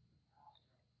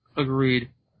 Agreed.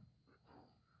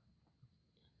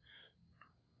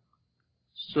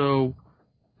 So,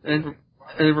 and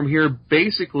from here,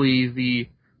 basically, the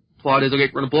plot is, okay,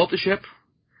 we're going to blow up the ship.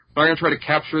 We're not going to try to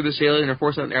capture this alien or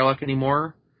force out an airlock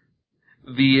anymore.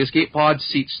 The escape pod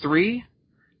seats 3,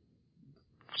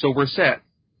 so we're set.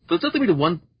 But let's lead to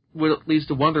one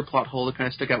other plot hole that kind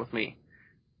of stuck out with me.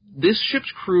 This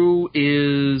ship's crew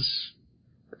is,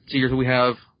 let's see here, so we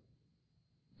have,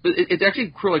 it's actually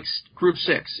a crew of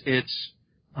 6. It's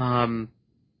Ash,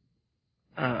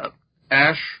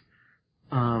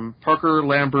 Parker,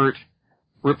 Lambert,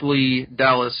 Ripley,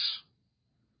 Dallas,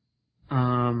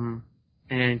 and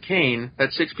Kane.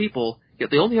 That's 6 people. Yet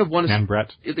they only have one. And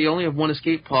Brett. They only have one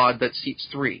escape pod that seats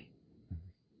 3.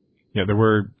 Yeah, there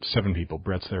were 7 people.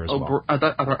 Brett's there as well. I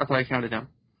thought I counted him.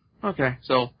 Okay,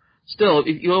 so still,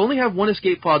 if you only have one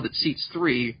escape pod that seats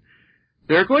 3,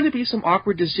 there are going to be some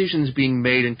awkward decisions being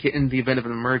made in the event of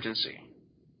an emergency.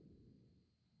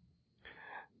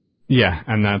 Yeah,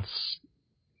 and that's,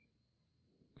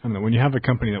 I don't know, when you have a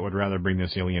company that would rather bring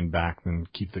this alien back than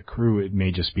keep the crew, it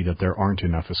may just be that there aren't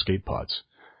enough escape pods.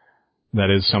 That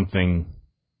is something,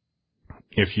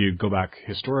 if you go back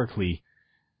historically,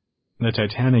 the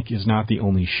Titanic is not the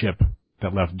only ship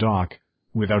that left dock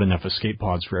without enough escape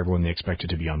pods for everyone they expected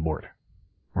to be on board,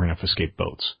 or enough escape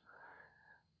boats.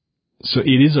 So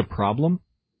it is a problem,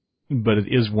 but it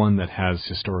is one that has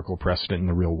historical precedent in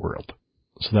the real world.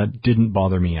 So that didn't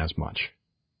bother me as much.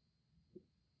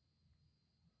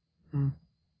 I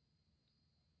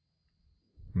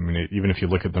mean, even if you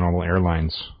look at the normal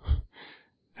airlines,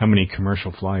 how many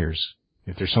commercial flyers,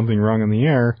 if there's something wrong in the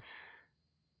air,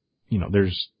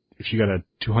 if you got a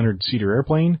 200-seater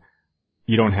airplane,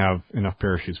 you don't have enough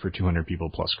parachutes for 200 people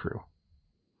plus crew.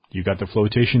 You got the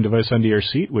flotation device under your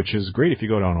seat, which is great if you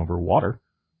go down over water.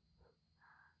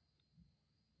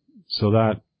 So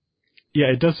Yeah,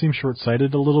 it does seem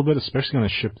short-sighted a little bit, especially on a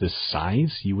ship this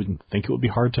size. You wouldn't think it would be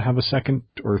hard to have a second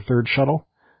or third shuttle.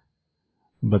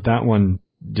 But that one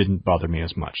didn't bother me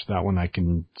as much. That one I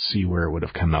can see where it would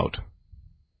have come out.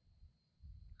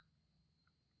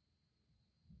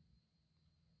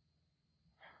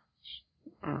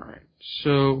 Alright,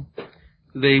 so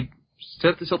they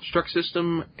set the self-destruct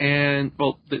system, and,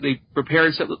 well, they prepare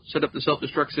and set up the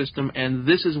self-destruct system, and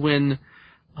this is when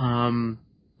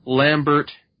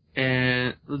Lambert,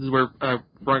 and this is where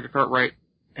Veronica Cartwright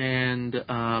and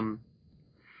the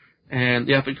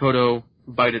Yaphet Kotto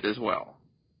bite it as well.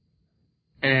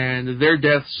 And their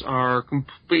deaths are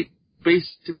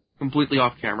basically completely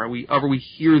off camera. We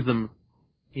hear them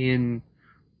in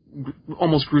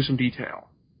almost gruesome detail.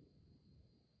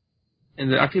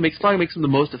 And it actually probably makes them the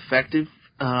most effective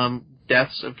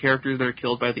deaths of characters that are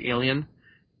killed by the alien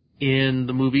in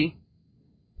the movie,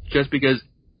 just because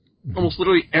almost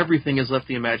literally everything is left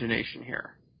to the imagination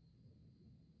here.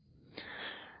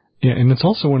 Yeah, and it's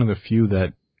also one of the few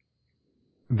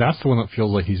that's the one that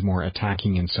feels like he's more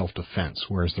attacking in self-defense,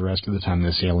 whereas the rest of the time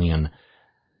this alien,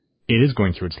 it is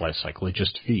going through its life cycle, it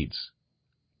just feeds.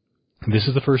 This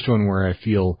is the first one where I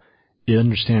feel it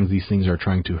understands these things are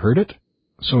trying to hurt it,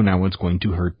 so now it's going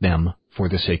to hurt them for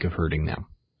the sake of hurting them.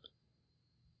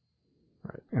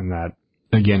 Right. And that,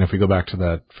 again, if we go back to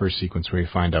that first sequence where you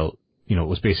find out, it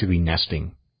was basically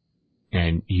nesting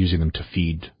and using them to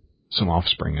feed some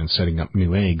offspring and setting up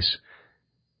new eggs.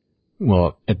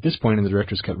 Well, at this point in the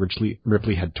director's cut,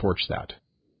 Ripley had torched that.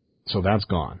 So that's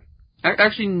gone.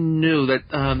 Actually, no,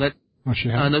 Oh, she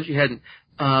hadn't? No, she hadn't.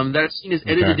 That scene is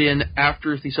edited in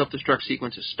after the self-destruct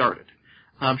sequence has started.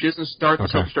 She doesn't start the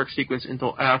self-destruct sequence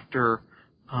until after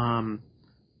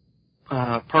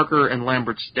Parker and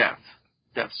Lambert's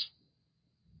deaths.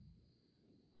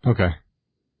 Okay.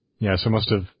 Yeah, so must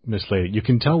have mislaid it. You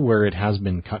can tell where it has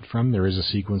been cut from. There is a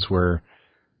sequence where,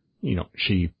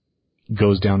 she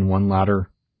goes down one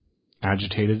ladder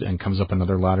agitated and comes up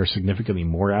another ladder significantly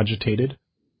more agitated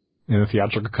in the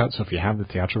theatrical cut. So if you have the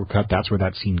theatrical cut, that's where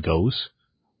that scene goes.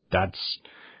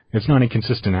 It's not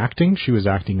inconsistent acting. She was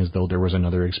acting as though there was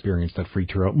another experience that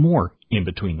freaked her out more in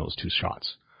between those two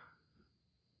shots.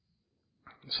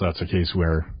 So that's a case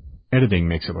where editing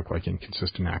makes it look like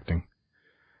inconsistent acting,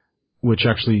 which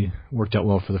actually worked out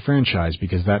well for the franchise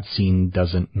because that scene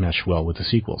doesn't mesh well with the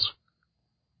sequels.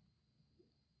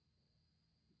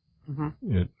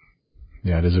 Mm-hmm.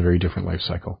 It is a very different life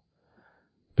cycle.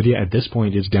 But yeah, at this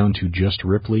point, it's down to just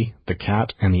Ripley, the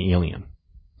cat, and the alien.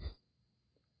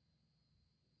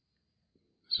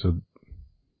 So,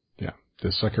 yeah,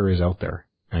 this sucker is out there,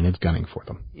 and it's gunning for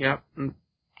them. Yeah.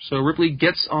 So Ripley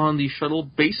gets on the shuttle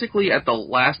basically at the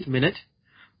last minute,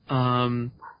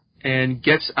 and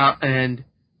gets out and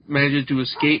manages to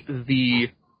escape the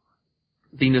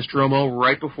Nostromo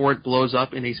right before it blows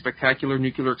up in a spectacular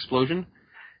nuclear explosion.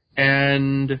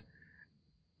 And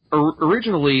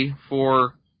originally,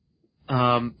 for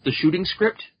the shooting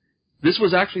script, this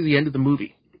was actually the end of the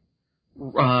movie.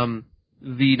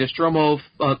 The Nostromo,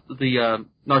 the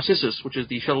Narcissus, which is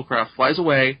the shuttlecraft, flies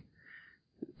away.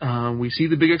 We see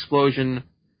the big explosion.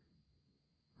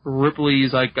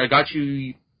 Ripley's like, "I got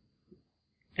you,"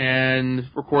 and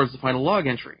records the final log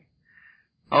entry.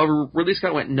 However, Ridley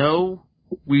Scott went, "No,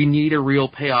 we need a real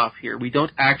payoff here. We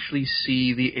don't actually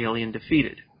see the alien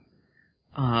defeated."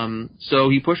 So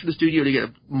he pushed the studio to get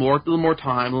a little more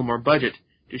time, a little more budget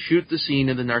to shoot the scene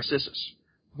in the Narcissus,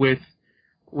 with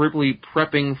Ripley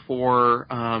prepping for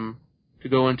to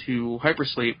go into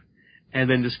hypersleep, and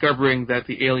then discovering that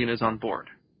the alien is on board.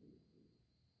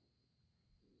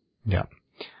 Yeah.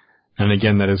 And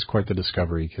again, that is quite the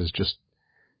discovery, because just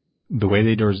the way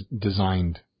they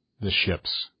designed the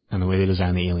ships and the way they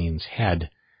designed the alien's head,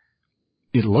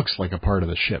 it looks like a part of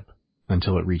the ship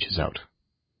until it reaches out.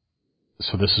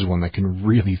 So this is one that can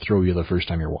really throw you the first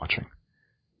time you're watching,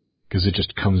 because it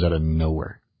just comes out of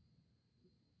nowhere.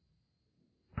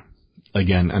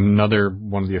 Again, another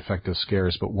one of the effective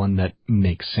scares, but one that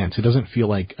makes sense. It doesn't feel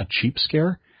like a cheap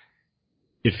scare.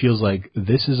 It feels like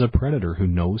this is a predator who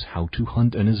knows how to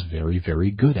hunt and is very, very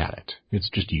good at it. It's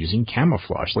just using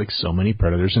camouflage like so many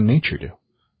predators in nature do.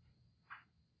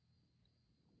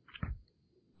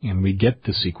 And we get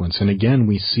the sequence, and again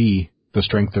we see the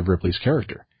strength of Ripley's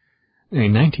character.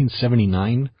 In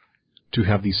 1979, to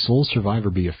have the sole survivor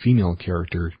be a female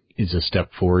character is a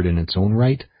step forward in its own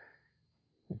right.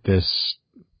 As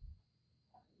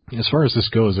far as this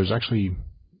goes, there's actually,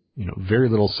 very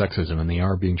little sexism, and they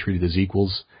are being treated as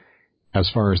equals as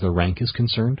far as the rank is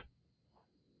concerned.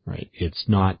 Right? It's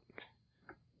not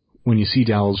when you see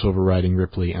Dallas overriding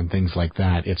Ripley and things like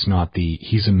that, it's not the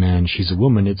he's a man, she's a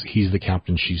woman, it's he's the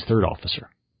captain, she's third officer.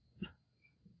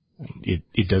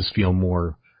 It does feel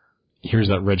more, here's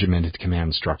that regimented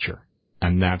command structure,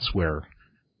 and that's where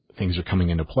things are coming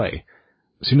into play.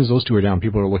 As soon as those two are down,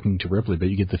 people are looking to Ripley, but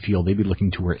you get the feel they'd be looking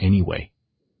to her anyway,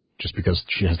 just because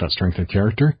she has that strength of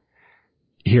character.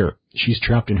 Here, she's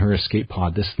trapped in her escape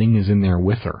pod, this thing is in there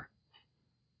with her.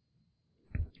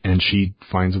 And she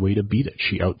finds a way to beat it.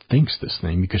 She outthinks this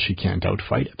thing because she can't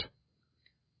outfight it.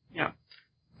 Yeah.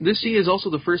 This scene is also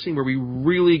the first scene where we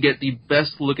really get the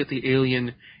best look at the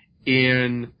alien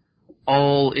in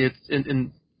all its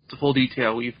in the full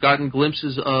detail. We've gotten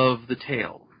glimpses of the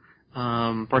tail,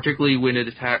 particularly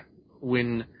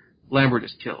when Lambert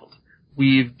is killed.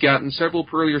 We've gotten several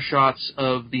earlier shots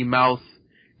of the mouth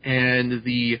and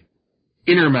the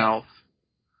inner mouth.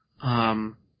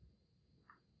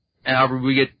 And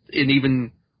we get an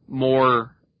even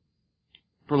more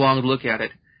prolonged look at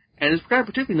it. And it's kind of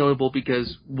particularly notable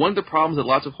because one of the problems that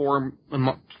lots of horror and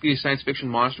science fiction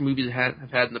monster movies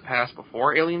have had in the past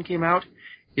before Alien came out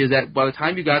is that by the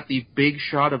time you got the big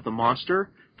shot of the monster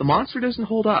doesn't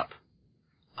hold up.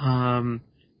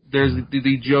 There's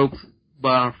the joke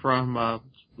from it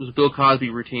was a Bill Cosby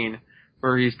routine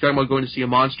where he's talking about going to see a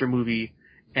monster movie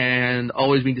and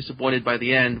always being disappointed by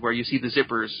the end where you see the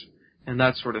zippers and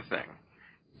that sort of thing.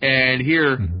 And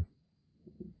here,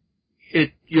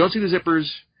 you don't see the zippers.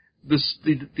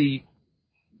 The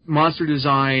monster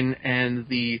design and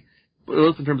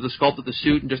both in terms of the sculpt of the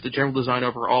suit and just the general design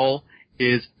overall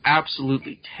is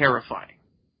absolutely terrifying.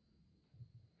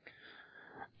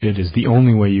 It is the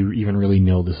only way you even really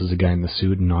know this is a guy in the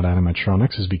suit and not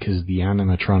animatronics is because the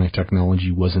animatronic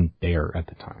technology wasn't there at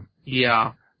the time.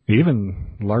 Yeah. It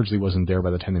even largely wasn't there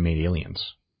by the time they made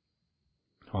Aliens.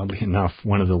 Oddly enough,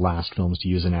 one of the last films to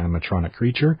use an animatronic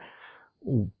creature,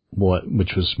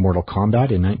 which was Mortal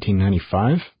Kombat in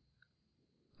 1995,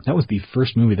 that was the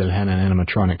first movie that had an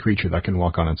animatronic creature that can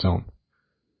walk on its own.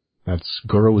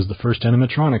 Goro was the first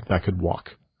animatronic that could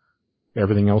walk.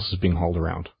 Everything else is being hauled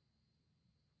around,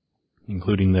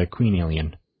 including the Queen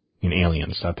Alien in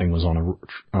Aliens. That thing was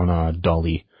on a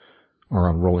dolly or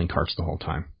on rolling carts the whole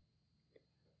time.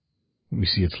 We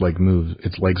see its legs move,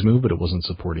 but it wasn't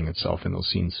supporting itself in those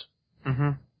scenes.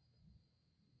 Mm-hmm.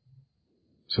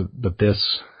 So, but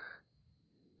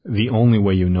the only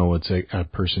way you know it's a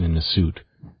person in a suit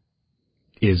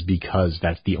is because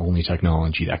that's the only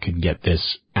technology that could get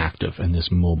this active and this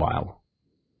mobile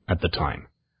at the time.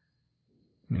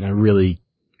 I mean,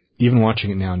 even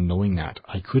watching it now and knowing that,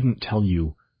 I couldn't tell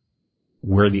you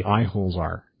where the eye holes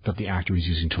are that the actor is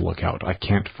using to look out. I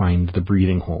can't find the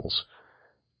breathing holes.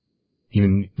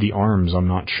 Even the arms, I'm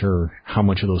not sure how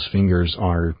much of those fingers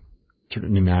are sort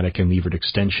of pneumatic and levered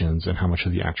extensions and how much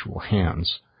are the actual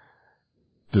hands.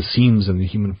 The seams in the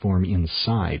human form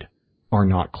inside are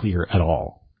not clear at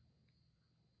all.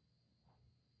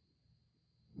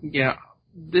 Yeah,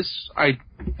 I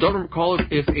don't recall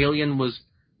if Alien was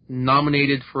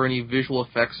nominated for any visual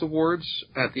effects awards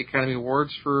at the Academy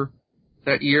Awards for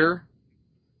that year,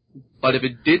 but if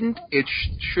it didn't, it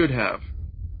should have.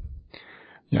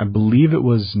 Yeah, I believe it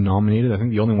was nominated. I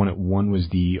think the only one it won was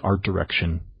the Art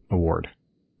Direction Award,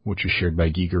 which was shared by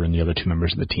Giger and the other two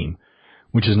members of the team,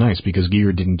 which is nice because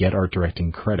Giger didn't get art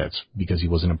directing credits because he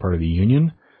wasn't a part of the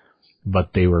union,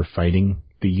 but they were fighting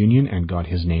the union and got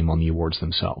his name on the awards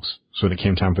themselves. So when it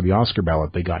came time for the Oscar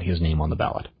ballot, they got his name on the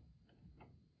ballot.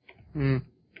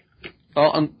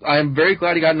 Well, I'm very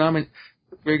glad he got nominated.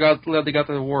 Very glad they got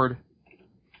the award.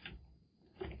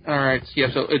 All right,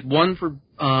 so it won for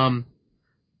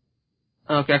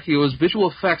okay, actually, it was visual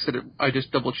effects that I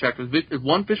just double checked. It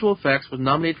won visual effects, was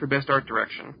nominated for best art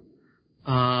direction.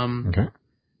 Okay.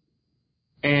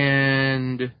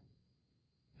 And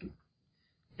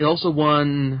it also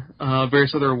won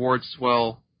various other awards as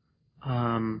well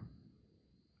from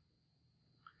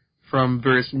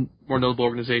various more notable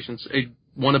organizations.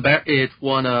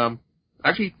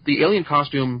 Actually, the alien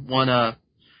costume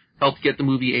helped get the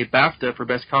movie a BAFTA for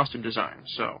best costume design.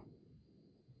 So.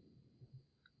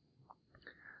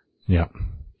 Yeah,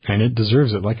 and it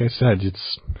deserves it. Like I said,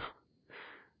 it's,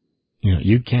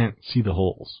 you can't see the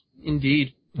holes.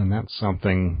 Indeed. And that's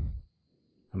something,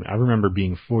 I remember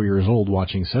being 4 years old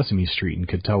watching Sesame Street and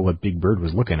could tell what Big Bird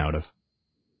was looking out of.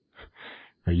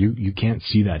 You can't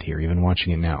see that here, even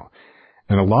watching it now.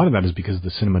 And a lot of that is because of the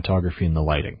cinematography and the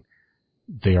lighting.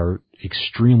 They are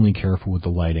extremely careful with the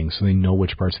lighting, so they know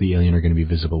which parts of the alien are going to be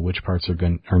visible, which parts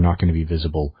are not going to be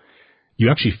visible. You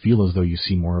actually feel as though you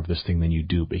see more of this thing than you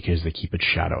do because they keep it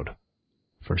shadowed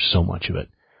for so much of it.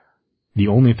 The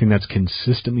only thing that's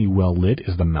consistently well lit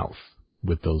is the mouth.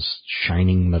 with those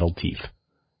shining metal teeth.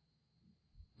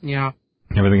 Yeah.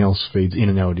 Everything else fades in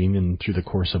and out, even through the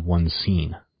course of one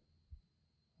scene.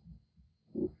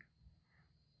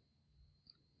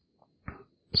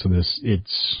 So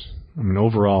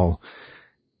overall,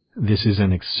 this is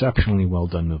an exceptionally well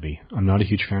done movie. I'm not a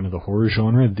huge fan of the horror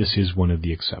genre. This is one of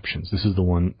the exceptions. This is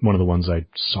one of the ones I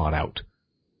sought out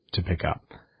to pick up.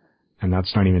 And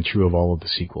that's not even true of all of the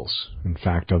sequels. In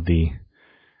fact, with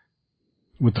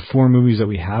the 4 movies that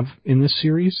we have in this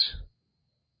series,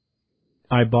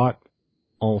 I bought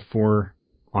all 4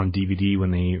 on DVD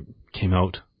when they came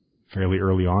out fairly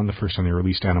early on, the first time they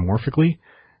released anamorphically,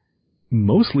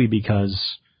 mostly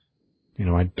because,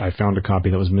 I found a copy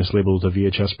that was mislabeled with a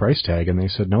VHS price tag, and they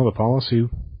said, no, the policy,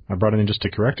 I brought it in just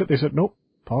to correct it. They said, nope,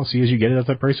 policy is you get it at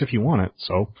that price if you want it.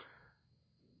 So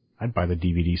I'd buy the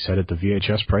DVD set at the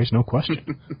VHS price, no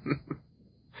question.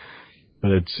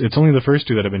 But it's only the first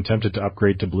 2 that I've been tempted to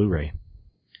upgrade to Blu-ray.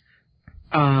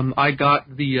 I got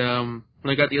when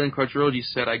I got the Alien Quadrilogy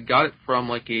set, I got it from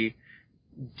a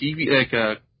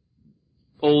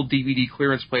old DVD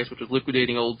clearance place, which was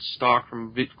liquidating old stock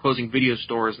from closing video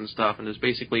stores and stuff. And this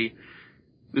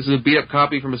is a beat up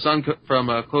copy from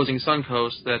a closing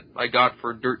Suncoast that I got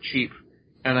for dirt cheap,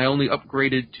 and I only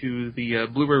upgraded to the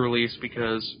Blu-ray release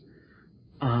because,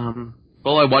 I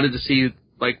wanted to see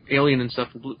Alien and stuff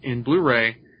in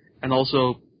Blu-ray, and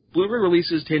also Blu-ray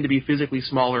releases tend to be physically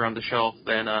smaller on the shelf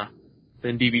than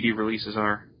DVD releases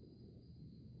are.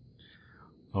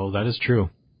 Oh, that is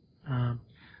true.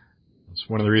 It's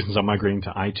one of the reasons I'm migrating to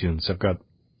iTunes.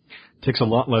 Takes a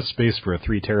lot less space for a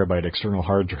 3 terabyte external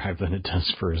hard drive than it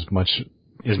does for as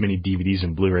many DVDs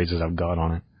and Blu-rays as I've got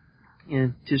on it. Yeah,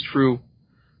 it is true.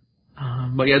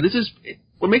 But yeah,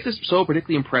 what makes this so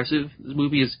particularly impressive,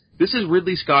 this is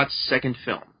Ridley Scott's second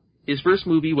film. His first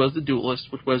movie was The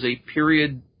Duelist, which was a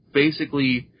period,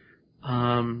 basically,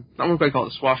 I don't know if I'd call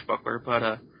it a swashbuckler,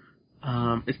 but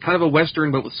it's kind of a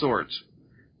Western, but with swords.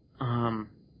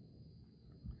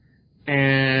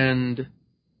 And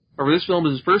this film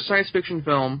is his first science fiction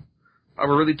film.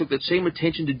 Really took that same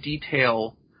attention to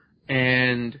detail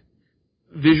and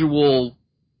visual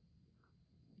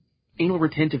anal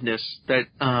retentiveness that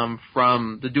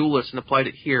from The Duelist and applied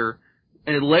it here,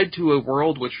 and it led to a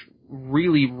world which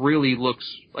really, really looks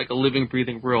like a living,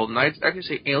 breathing world. And I'd actually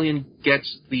say Alien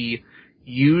gets the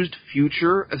used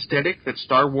future aesthetic that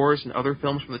Star Wars and other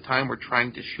films from the time were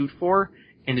trying to shoot for,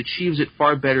 and achieves it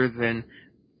far better than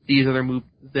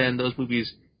those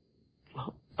movies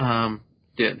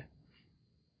did.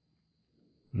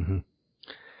 Mm-hmm.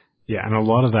 Yeah, and a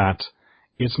lot of that,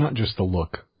 it's not just the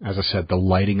look. As I said, the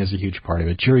lighting is a huge part of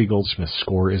it. Jerry Goldsmith's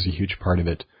score is a huge part of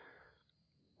it.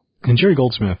 And Jerry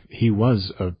Goldsmith, he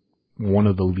was one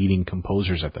of the leading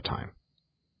composers at the time.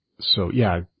 So,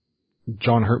 yeah,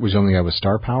 John Hurt was the only guy with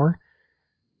star power.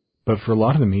 But for a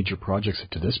lot of the major projects up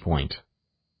to this point,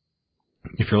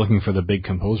 if you're looking for the big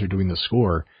composer doing the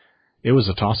score, it was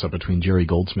a toss-up between Jerry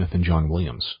Goldsmith and John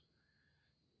Williams.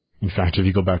 In fact, if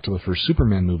you go back to the first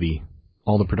Superman movie,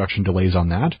 all the production delays on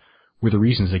that were the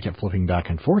reasons they kept flipping back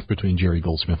and forth between Jerry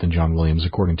Goldsmith and John Williams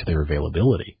according to their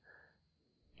availability.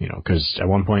 Because at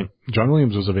one point, John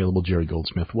Williams was available, Jerry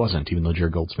Goldsmith wasn't, even though Jerry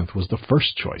Goldsmith was the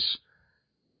first choice.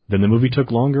 Then the movie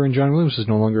took longer and John Williams was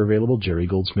no longer available, Jerry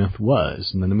Goldsmith was.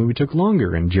 And then the movie took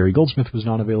longer and Jerry Goldsmith was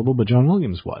not available, but John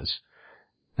Williams was.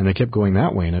 And they kept going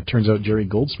that way, and it turns out Jerry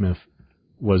Goldsmith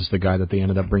was the guy that they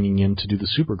ended up bringing in to do the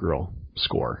Supergirl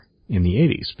score in the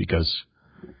 80s, because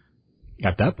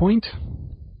at that point,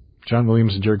 John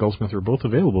Williams and Jerry Goldsmith were both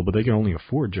available, but they could only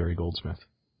afford Jerry Goldsmith.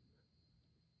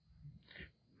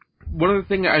 One other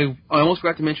thing I almost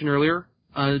forgot to mention earlier,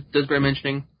 does bear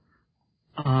mentioning,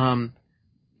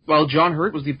 while John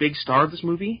Hurt was the big star of this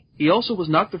movie, he also was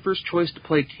not the first choice to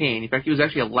play Kane. In fact, he was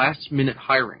actually a last-minute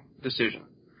hiring decision.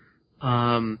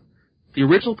 The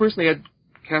original person they had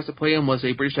cast to play him was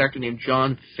a British actor named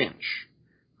John Finch,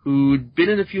 who'd been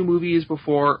in a few movies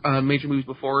before, major movies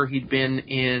before. He'd been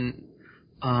in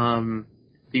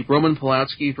the Roman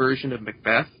Polanski version of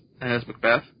Macbeth, as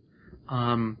Macbeth.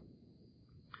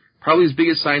 Probably his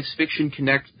biggest science fiction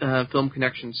film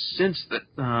connection since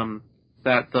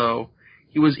that though,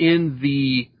 he was in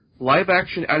the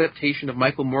live-action adaptation of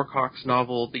Michael Moorcock's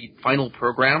novel, The Final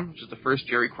Program, which is the first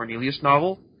Jerry Cornelius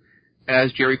novel,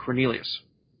 as Jerry Cornelius.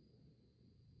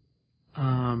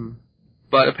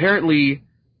 But apparently,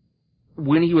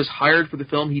 when he was hired for the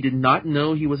film, he did not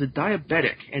know he was a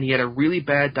diabetic, and he had a really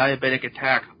bad diabetic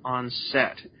attack on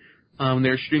set. They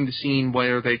were shooting the scene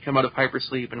where they come out of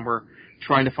hypersleep and were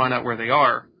trying to find out where they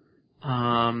are.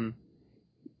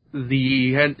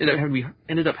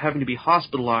 Ended up having to be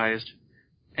hospitalized,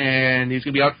 and he was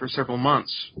going to be out for several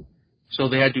months. So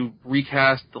they had to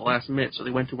recast the last minute. So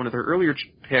they went to one of their earlier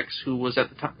picks, who was at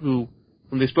the time, who,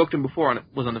 when they spoke to him before,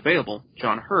 was unavailable,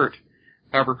 John Hurt.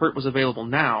 However, Hurt was available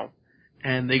now,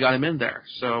 and they got him in there.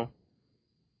 So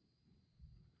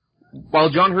while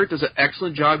John Hurt does an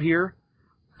excellent job here,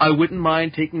 I wouldn't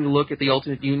mind taking a look at the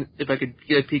alternate if I could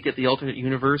get a peek at the alternate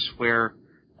universe where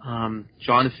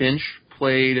John Finch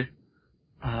played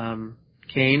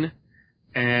Kane,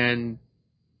 and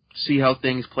see how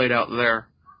things played out there.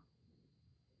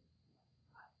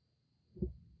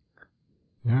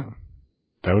 Yeah,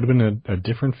 that would have been a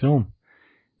different film,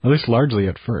 at least largely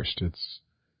at first.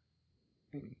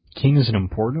 Kane is an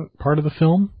important part of the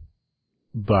film,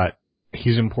 but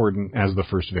he's important as the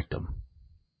first victim.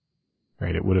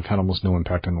 Right? It would have had almost no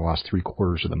impact on the last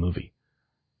 3/4 of the movie.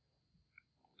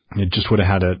 It just would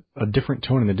have had a different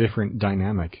tone and a different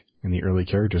dynamic in the early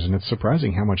characters, and it's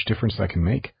surprising how much difference that can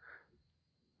make.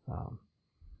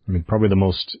 Probably the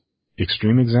most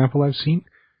extreme example I've seen,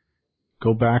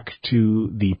 go back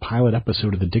to the pilot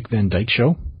episode of the Dick Van Dyke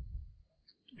Show.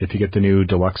 If you get the new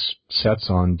deluxe sets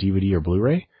on DVD or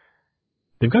Blu-ray,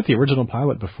 they've got the original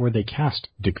pilot before they cast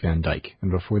Dick Van Dyke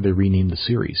and before they renamed the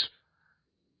series.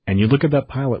 And you look at that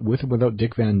pilot with or without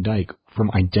Dick Van Dyke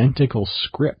from identical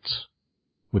scripts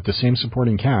with the same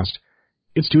supporting cast,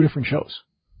 it's 2 different shows.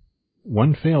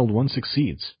 One failed, one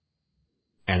succeeds.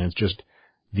 And it's just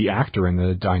the actor and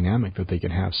the dynamic that they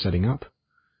can have setting up.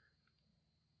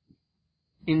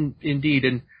 Indeed,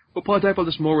 and we'll probably talk about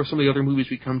this more with some of the other movies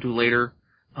we come to later,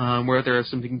 where there are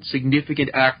some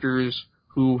significant actors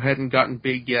who hadn't gotten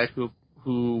big yet,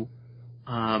 who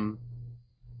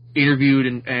interviewed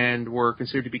and were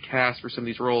considered to be cast for some of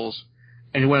these roles,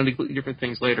 and who went on to completely different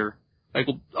things later. Like,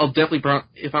 I'll definitely,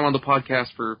 if I'm on the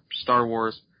podcast for Star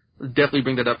Wars, I'll definitely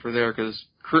bring that up for there, because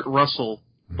Kurt Russell,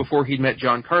 before he'd met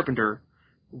John Carpenter,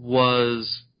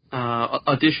 was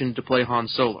auditioned to play Han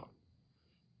Solo.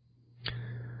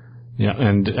 Yeah,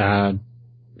 and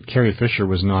Carrie Fisher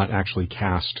was not actually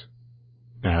cast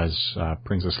as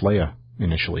Princess Leia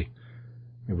initially.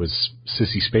 It was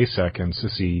Sissy Spacek,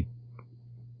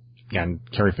 and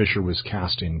Carrie Fisher was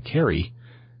cast in Carrie,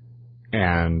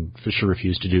 and Fisher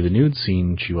refused to do the nude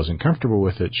scene. She wasn't comfortable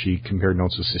with it. She compared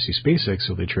notes with Sissy Spacek,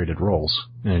 so they traded roles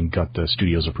and got the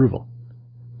studio's approval.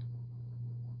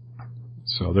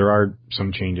 So there are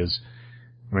some changes.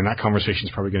 That conversation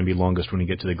is probably going to be longest when we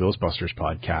get to the Ghostbusters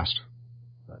podcast.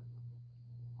 But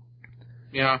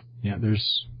yeah,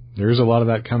 there's a lot of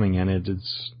that coming, and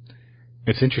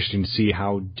it's interesting to see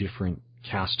how different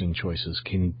casting choices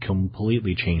can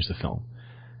completely change the film.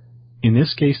 In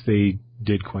this case, they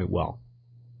did quite well,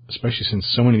 especially since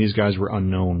so many of these guys were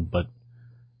unknown. But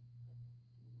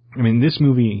this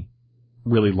movie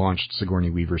really launched Sigourney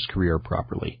Weaver's career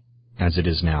properly, as it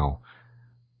is now.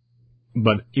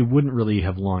 But it wouldn't really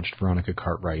have launched Veronica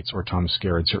Cartwright's or Tom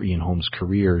Skerritt's or Ian Holmes'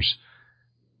 careers.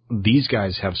 These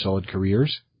guys have solid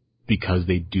careers because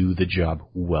they do the job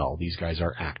well. These guys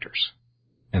are actors,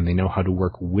 and they know how to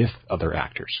work with other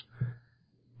actors.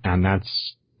 And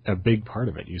that's a big part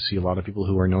of it. You see a lot of people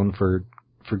who are known for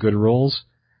good roles.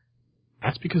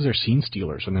 That's because they're scene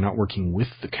stealers and they're not working with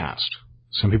the cast.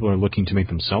 Some people are looking to make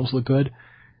themselves look good.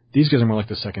 These guys are more like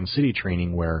the Second City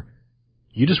training, where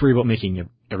you just worry about making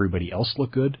everybody else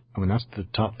look good. That's the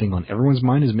top thing on everyone's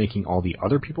mind, is making all the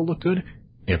other people look good.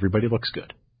 Everybody looks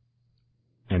good.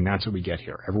 And that's what we get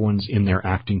here. Everyone's in there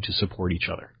acting to support each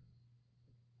other.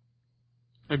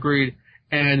 Agreed.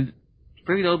 And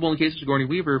pretty notable in the case of Sigourney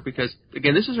Weaver, because,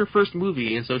 again, this is her first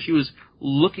movie, and so she was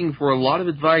looking for a lot of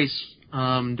advice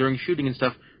during shooting and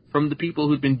stuff from the people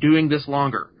who'd been doing this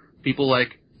longer. People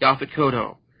like Yaphet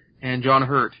Kotto and John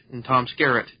Hurt and Tom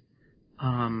Skerritt,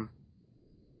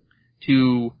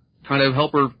 to kind of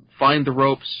help her find the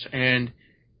ropes, and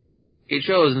it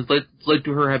shows, and it's led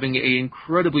to her having an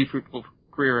incredibly fruitful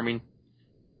career. If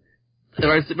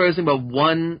I was thinking about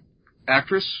one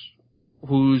actress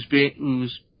who's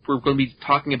we're going to be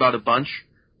talking about a bunch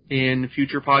in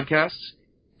future podcasts,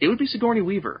 it would be Sigourney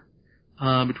Weaver.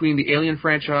 Between the Alien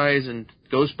franchise and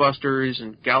Ghostbusters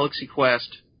and Galaxy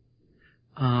Quest,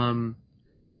 probably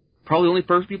the only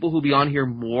people who'll be on here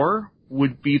more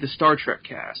would be the Star Trek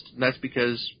cast. And that's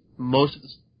because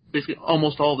basically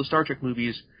almost all of the Star Trek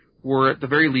movies were at the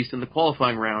very least in the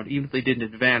qualifying round, even if they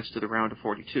didn't advance to the round of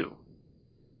 42.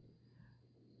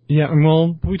 Yeah, and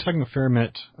we'll be talking a fair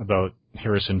bit about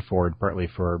Harrison Ford, partly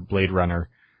for Blade Runner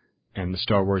and the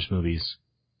Star Wars movies.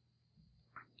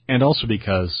 And also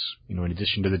because, in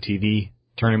addition to the TV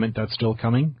tournament that's still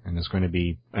coming, and is going to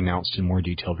be announced in more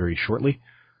detail very shortly,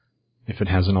 if it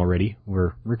hasn't already,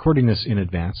 we're recording this in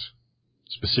advance.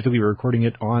 Specifically, we're recording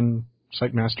it on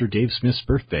Site Master Dave Smith's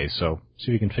birthday, so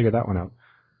see if you can figure that one out.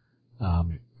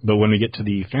 But when we get to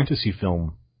the fantasy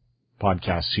film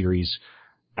podcast series,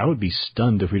 I would be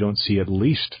stunned if we don't see at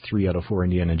least 3 out of 4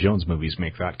 Indiana Jones movies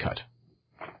make that cut.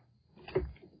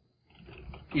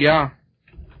 Yeah.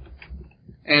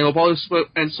 And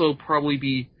we'll probably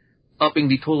be upping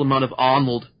the total amount of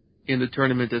Arnold in the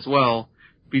tournament as well,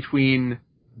 between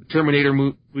the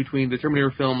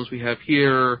Terminator films we have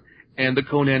here and the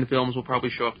Conan films will probably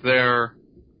show up there.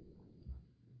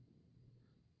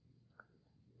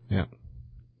 Yeah.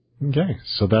 Okay,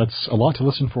 so that's a lot to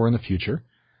listen for in the future.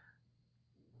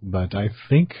 But I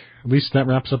think at least that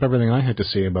wraps up everything I had to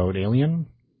say about Alien.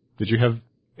 Did you have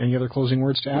any other closing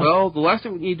words to add? Well, the last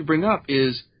thing we need to bring up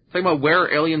is talking about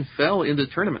where Alien fell in the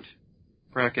tournament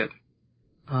bracket.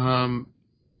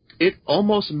 It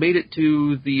almost made it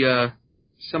to the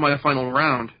semifinal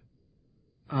round.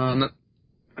 I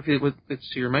feel let's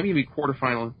see, maybe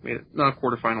quarterfinal. Not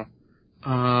quarterfinal.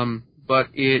 But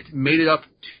it made it up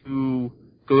to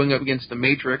going up against The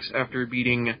Matrix after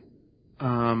beating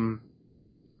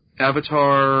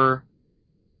Avatar,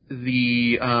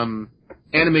 the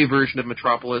anime version of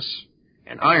Metropolis,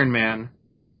 and Iron Man,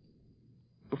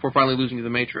 before finally losing to The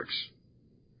Matrix.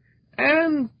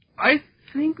 And I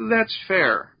think that's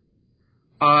fair.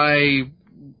 I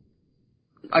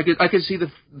could see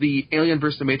the Alien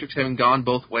versus The Matrix having gone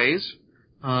both ways,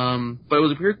 but it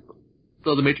was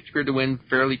though The Matrix appeared to win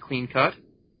fairly clean cut.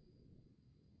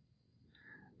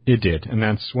 It did, and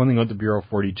that's one thing about the Bureau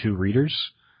 42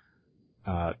 readers.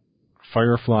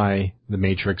 Firefly, The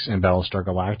Matrix, and Battlestar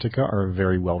Galactica are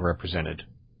very well represented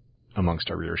amongst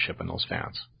our readership and those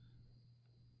fans.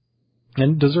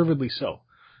 And deservedly so.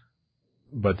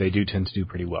 But they do tend to do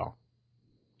pretty well.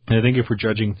 And I think if we're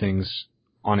judging things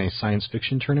on a science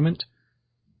fiction tournament,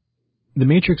 The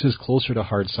Matrix is closer to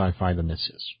hard sci-fi than this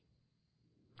is.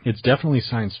 It's definitely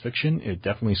science fiction. It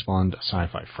definitely spawned a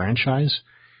sci-fi franchise.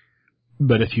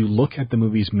 But if you look at the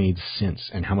movies made since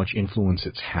and how much influence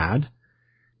it's had,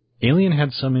 Alien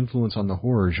had some influence on the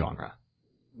horror genre,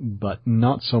 but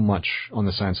not so much on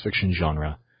the science fiction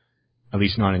genre, at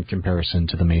least not in comparison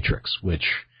to The Matrix,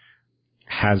 which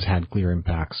has had clear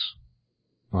impacts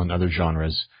on other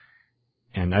genres.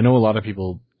 And I know a lot of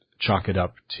people chalk it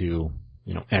up to,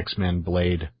 X-Men,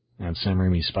 Blade, and Sam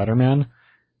Raimi's Spider-Man.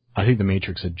 I think The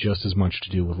Matrix had just as much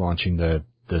to do with launching the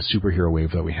superhero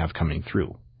wave that we have coming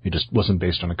through. It just wasn't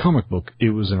based on a comic book. It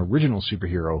was an original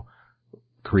superhero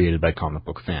created by comic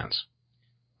book fans.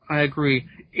 I agree.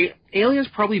 Alien's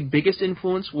probably biggest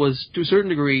influence was, to a certain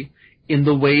degree, in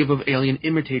the wave of Alien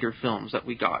imitator films that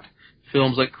we got.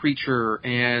 Films like Creature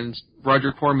and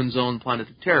Roger Corman's own Planet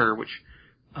of Terror, which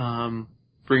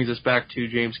brings us back to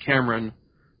James Cameron,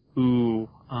 who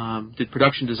did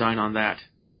production design on that.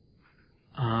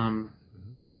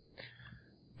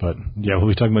 But, yeah, we'll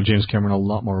be talking about James Cameron a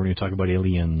lot more when we talk about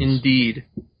Aliens. Indeed.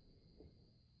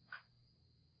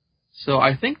 So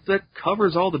I think that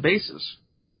covers all the bases.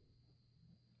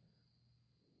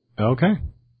 Okay.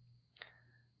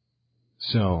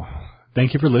 So,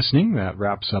 thank you for listening. That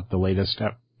wraps up the latest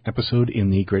episode in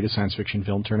the Greatest Science Fiction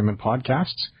Film Tournament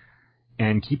podcasts.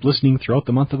 And keep listening throughout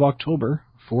the month of October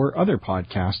for other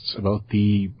podcasts about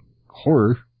the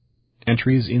horror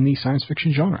entries in the science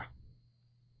fiction genre.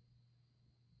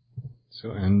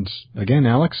 So, and again,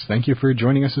 Alex, thank you for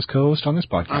joining us as co-host on this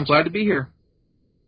podcast. I'm glad to be here.